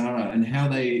Sarah and how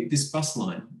this bus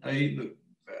line, a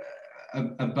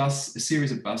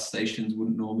series of bus stations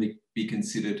wouldn't normally be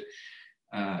considered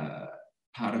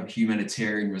part of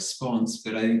humanitarian response,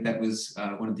 but I think that was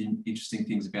one of the interesting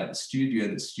things about the studio,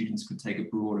 that students could take a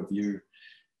broader view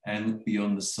and look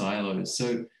beyond the silos.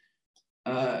 So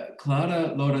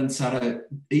Clara, Laura and Sarah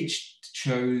each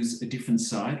chose a different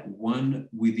site, one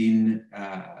within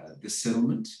the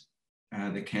settlement,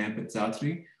 the camp at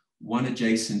Zatri, one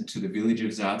adjacent to the village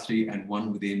of Zatri and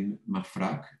one within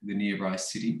Mafraq, the nearby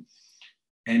city,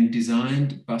 and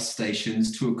designed bus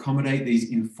stations to accommodate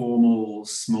these informal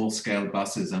small-scale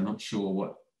buses. I'm not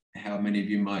sure how many of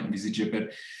you might envisage it,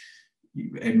 but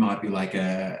it might be like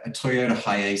a Toyota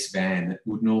Hiace van that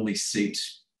would normally seat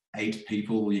 8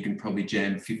 people. You can probably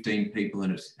jam 15 people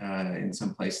in it in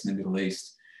some place in the Middle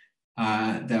East.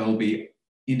 There will be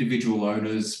individual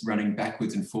owners running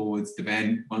backwards and forwards.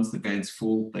 Once the van's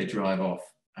full, they drive off.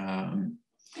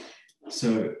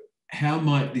 So how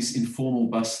might this informal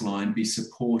bus line be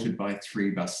supported by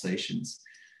 3 bus stations?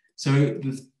 So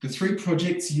the 3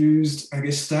 projects used, I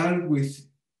guess, started with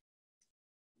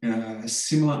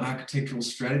similar architectural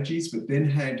strategies, but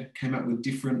then came up with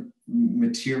different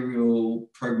material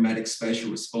programmatic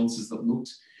spatial responses that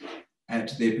looked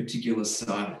at their particular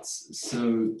sites.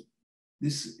 So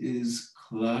this is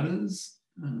Clara's,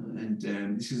 and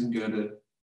this isn't going to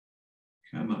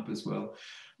come up as well.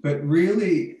 But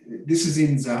really, this is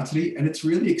in Zatri, and it's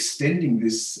really extending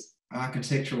this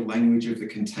architectural language of the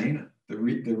container, the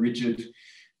rigid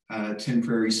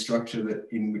temporary structure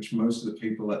in which most of the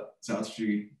people at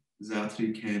Zatri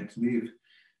camp live,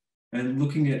 and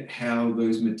looking at how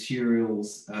those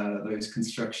materials, those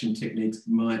construction techniques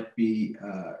might be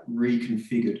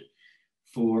reconfigured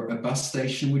for a bus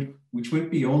station, which went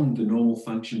beyond the normal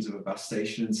functions of a bus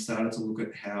station and started to look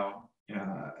at how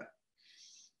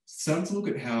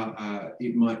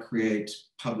it might create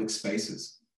public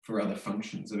spaces for other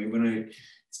functions. I mean,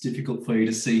 it's difficult for you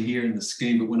to see here in the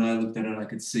scheme, but when I looked at it, I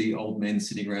could see old men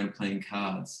sitting around playing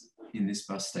cards in this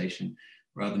bus station,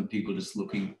 rather than people just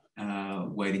looking,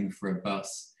 waiting for a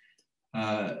bus.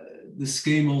 The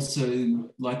scheme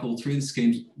also, like all 3 of the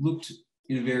schemes, looked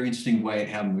in a very interesting way at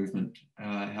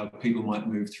how people might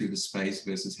move through the space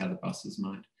versus how the buses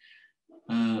might.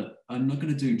 I'm not going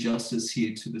to do justice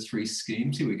here to the 3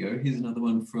 schemes. Here we go. Here's another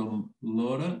one from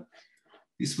Laura.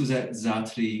 This was at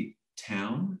Zatri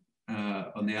town,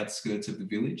 on the outskirts of the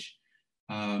village.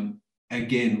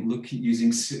 Again, using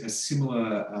a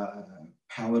similar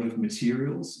palette of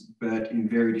materials, but in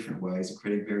very different ways and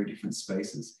creating very different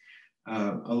spaces.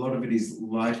 A lot of it is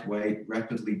lightweight,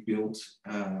 rapidly built,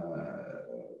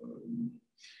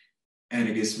 and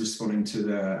I guess responding to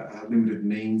the limited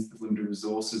means, the limited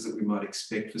resources that we might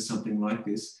expect for something like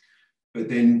this, but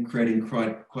then creating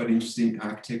quite interesting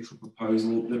architectural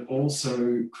proposal that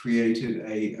also created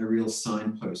a real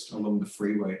signpost along the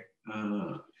freeway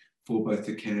for both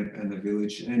the camp and the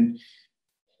village, and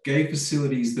gave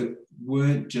facilities that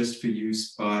weren't just for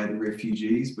use by the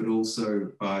refugees, but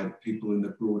also by people in the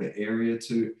broader area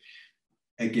to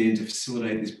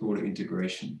facilitate this broader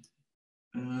integration.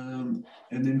 And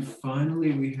then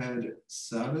finally we had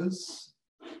Sarah's,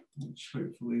 which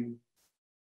hopefully,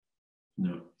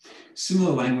 no,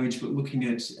 similar language, but looking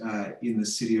at in the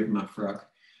city of Mafraq,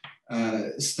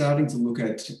 starting to look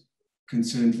at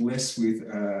concerned less with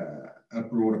a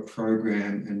broader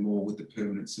program and more with the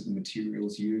permanence of the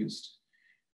materials used.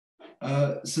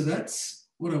 So that's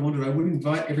what I wanted. I would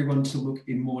invite everyone to look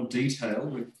in more detail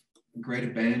with greater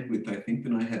bandwidth, I think,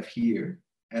 than I have here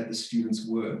at the students'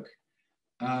 work.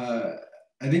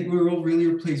 I think we were all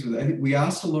really pleased with it. I think we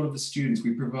asked a lot of the students,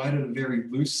 we provided a very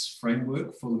loose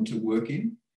framework for them to work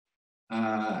in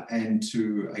and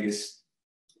to, I guess,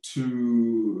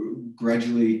 to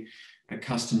gradually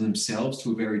accustom themselves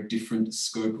to a very different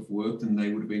scope of work than they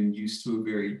would have been used to, a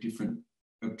very different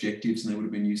objectives than they would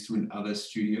have been used to in other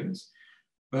studios.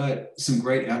 But some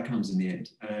great outcomes in the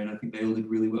end, and I think they all did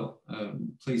really well.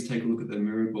 Please take a look at the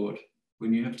mirror board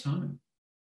when you have time.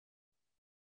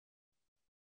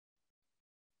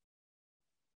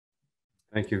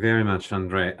 Thank you very much,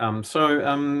 Andre.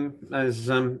 As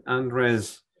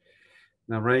Andre's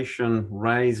narration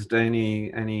raised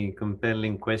any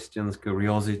compelling questions,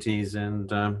 curiosities,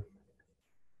 and I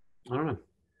don't know,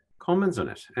 comments on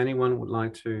it? Anyone would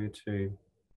like to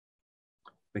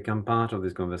become part of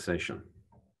this conversation?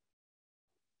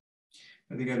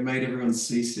 I think I've made everyone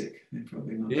seasick.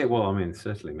 Probably not. Yeah, well, I mean,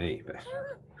 certainly me. But...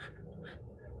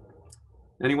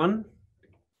 Anyone?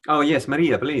 Oh, yes,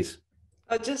 Maria, please.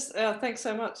 Thanks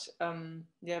so much.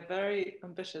 Yeah, very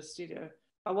ambitious studio.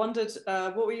 I wondered,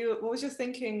 what was your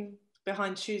thinking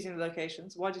behind choosing the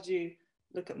locations? Why did you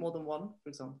look at more than one, for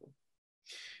example?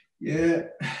 Yeah,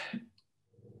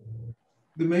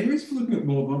 the main reason for looking at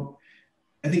more than one,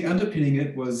 I think underpinning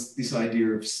it was this idea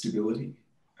of stability,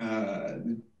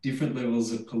 the different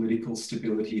levels of political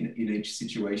stability in each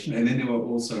situation. And then there were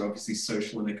also obviously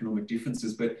social and economic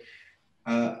differences, but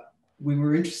we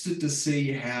were interested to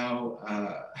see how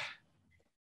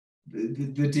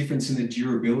the difference in the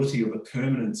durability or the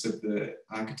permanence of the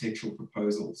architectural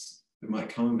proposals that might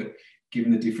come of it,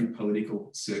 given the different political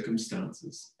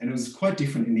circumstances. And it was quite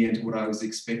different in the end to what I was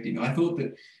expecting. I thought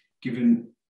that given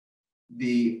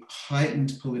the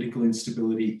heightened political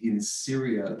instability in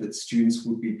Syria, that students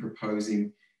would be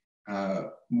proposing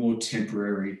more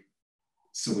temporary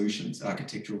solutions,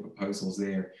 architectural proposals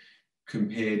there,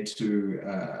 compared to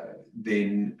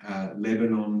then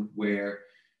Lebanon, where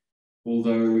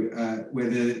although where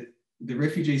the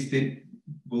refugees then,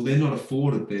 well, they're not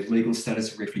afforded their legal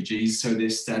status of refugees, so their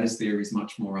status there is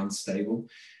much more unstable,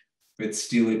 but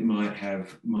still it might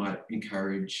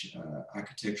encourage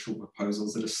architectural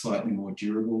proposals that are slightly more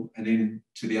durable. And then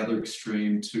to the other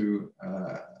extreme, to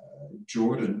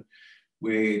Jordan,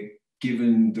 where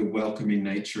given the welcoming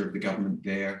nature of the government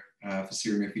there for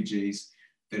Syrian refugees,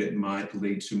 that it might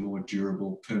lead to more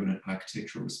durable, permanent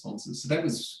architectural responses. So that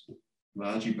was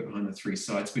largely behind the three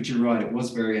sites, but you're right, it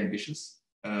was very ambitious.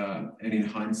 And in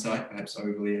hindsight, perhaps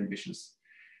overly ambitious.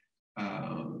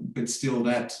 But still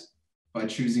that, by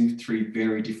choosing three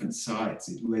very different sites,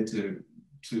 it led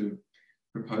to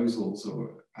proposals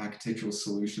or architectural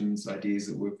solutions, ideas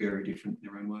that were very different in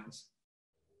their own ways.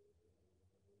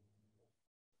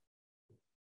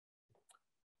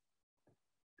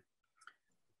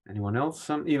 Anyone else?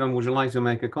 Ivan, would you like to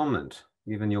make a comment,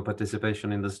 given your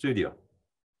participation in the studio?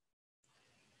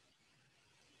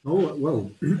 Oh,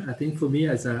 well, I think for me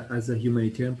as a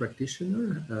humanitarian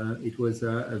practitioner, it was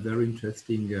a very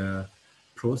interesting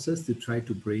process to try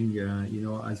to bring, you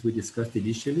know, as we discussed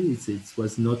initially, it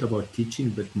was not about teaching,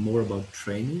 but more about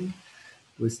training,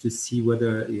 was to see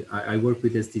whether, I work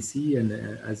with SDC and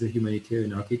as a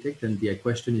humanitarian architect, and the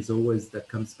question is always that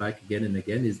comes back again and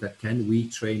again, is that can we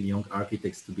train young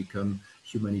architects to become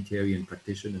humanitarian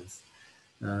practitioners?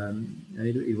 And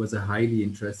it was a highly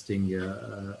interesting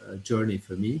journey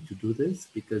for me to do this,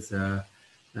 because the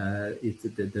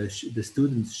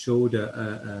students showed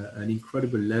an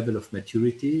incredible level of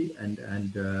maturity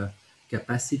and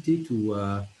capacity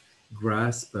to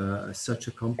grasp such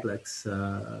a complex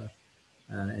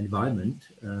environment.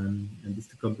 And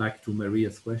just to come back to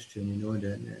Maria's question, you know,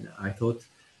 and I thought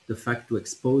the fact to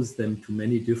expose them to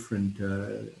many different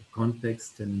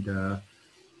contexts and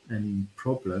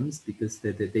problems, because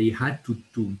they had to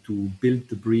build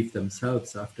the brief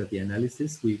themselves after the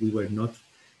analysis. We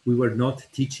were not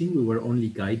teaching, we were only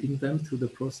guiding them through the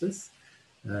process.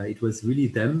 It was really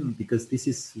them, because this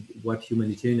is what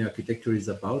humanitarian architecture is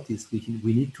about, is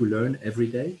we need to learn every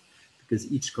day,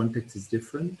 because each context is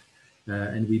different.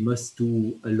 And we must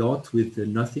do a lot with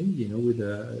nothing, you know, with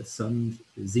some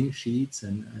zinc sheets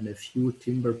and a few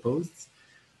timber posts.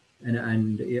 And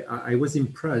I was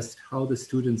impressed how the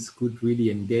students could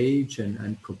really engage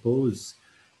and propose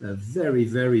very,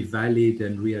 very valid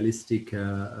and realistic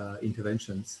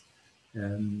interventions.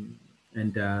 And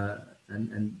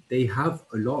they have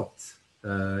a lot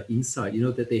inside, you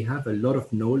know, that they have a lot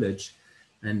of knowledge.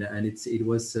 And it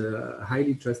was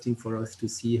highly interesting for us to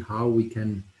see how we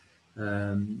can,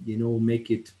 you know,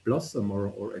 make it blossom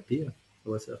or appear. It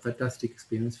was a fantastic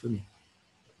experience for me.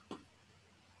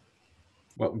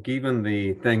 Well, given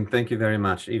the thank you very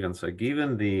much, Ivan. So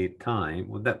given the time,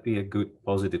 would that be a good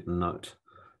positive note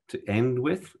to end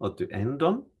with or to end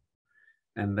on?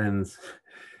 And then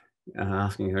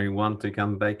asking everyone to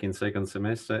come back in second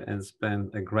semester and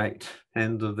spend a great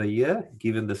end of the year,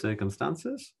 given the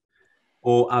circumstances?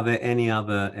 Or are there any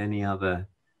other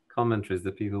commentaries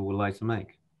that people would like to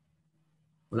make?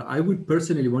 Well, I would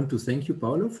personally want to thank you,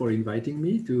 Paolo, for inviting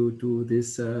me to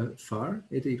this far.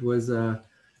 It was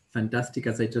fantastic,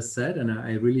 as I just said, and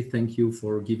I really thank you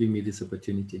for giving me this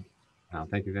opportunity.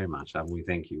 Thank you very much. And we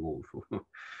thank you all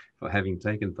for having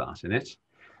taken part in it.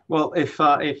 Well, if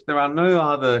there are no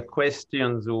other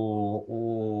questions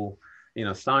or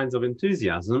signs of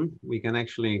enthusiasm, we can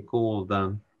actually call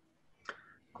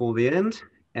the end,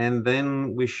 and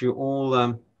then wish you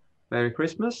all Merry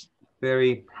Christmas,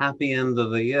 very happy end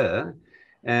of the year,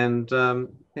 and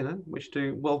wish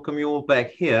to welcome you all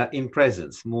back here in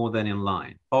presence more than in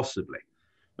line, possibly.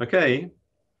 Okay.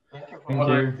 Thank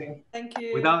you. Thank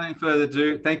you. Without any further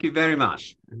ado, thank you very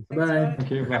much. Bye.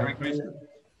 Thank you. Merry Christmas.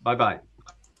 Bye-bye.